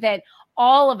important that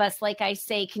all of us, like I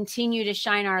say, continue to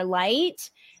shine our light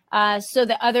so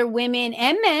that other women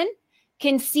and men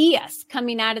can see us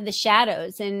coming out of the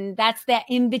shadows. And that's that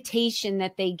invitation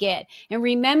that they get. And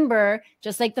remember,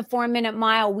 just like the 4-minute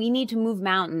mile, we need to move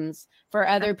mountains for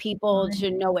other people to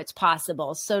know it's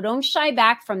possible. So don't shy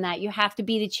back from that. You have to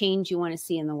be the change you want to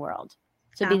see in the world.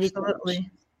 So absolutely.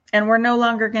 And we're no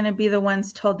longer going to be the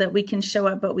ones told that we can show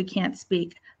up, but we can't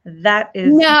speak. That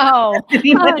is no. I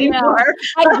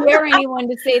dare anyone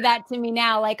to say that to me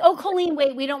now. Like, oh, Colleen,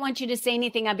 wait, we don't want you to say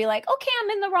anything. I'd be like, okay, I'm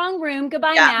in the wrong room.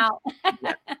 Goodbye now.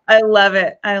 I love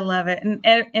it. I love it. And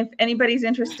if anybody's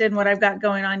interested in what I've got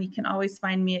going on, you can always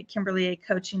find me at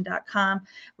KimberlyACoaching.com.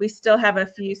 We still have a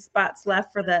few spots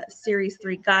left for the Series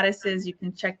 3 Goddesses. You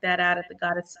can check that out at the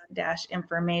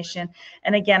Goddess-information.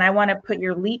 And again, I want to put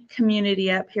your LEAP community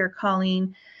up here,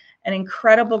 Colleen, an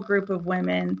incredible group of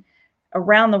women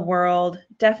around the world.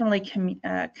 Definitely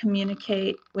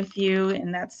communicate with you,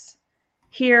 and that's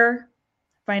here.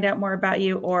 Find out more about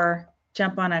you or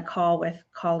jump on a call with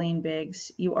Colleen Biggs.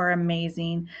 You are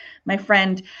amazing, my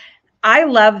friend. I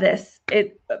love this.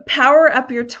 Power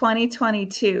up your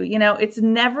 2022. It's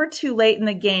never too late in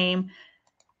the game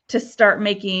to start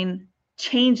making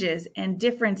changes and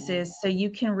differences so you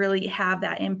can really have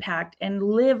that impact and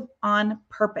live on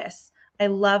purpose. I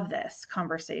love this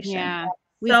conversation. Yeah.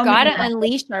 We've got to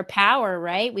unleash our power,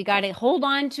 right? We got to hold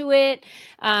on to it,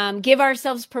 give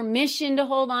ourselves permission to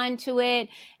hold on to it,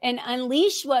 and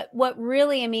unleash what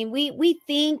really, I mean, we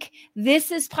think this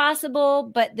is possible,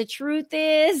 but the truth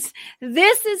is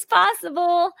this is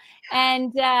possible.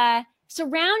 And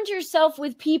surround yourself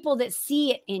with people that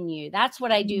see it in you. That's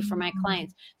what I do for my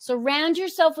clients. Surround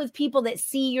yourself with people that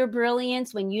see your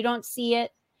brilliance when you don't see it,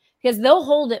 because they'll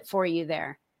hold it for you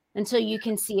there until you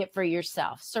can see it for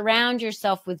yourself. Surround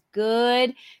yourself with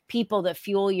good people that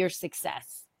fuel your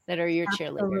success, that are your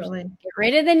cheerleaders. Get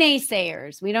rid of the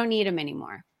naysayers. We don't need them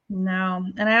anymore. No.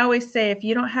 And I always say, if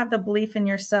you don't have the belief in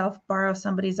yourself, borrow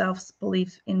somebody else's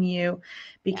belief in you,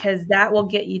 because that will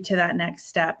get you to that next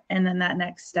step. And then that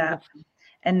next step.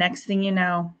 And next thing you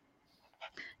know,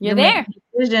 you're there.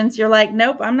 Decisions. You're like,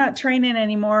 nope, I'm not training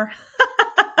anymore.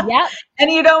 Yep. And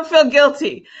you don't feel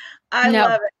guilty. I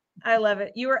love it. I love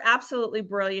it. You were absolutely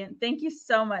brilliant. Thank you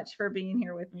so much for being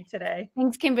here with me today.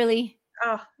 Thanks, Kimberly.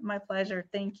 Oh, my pleasure.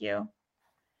 Thank you.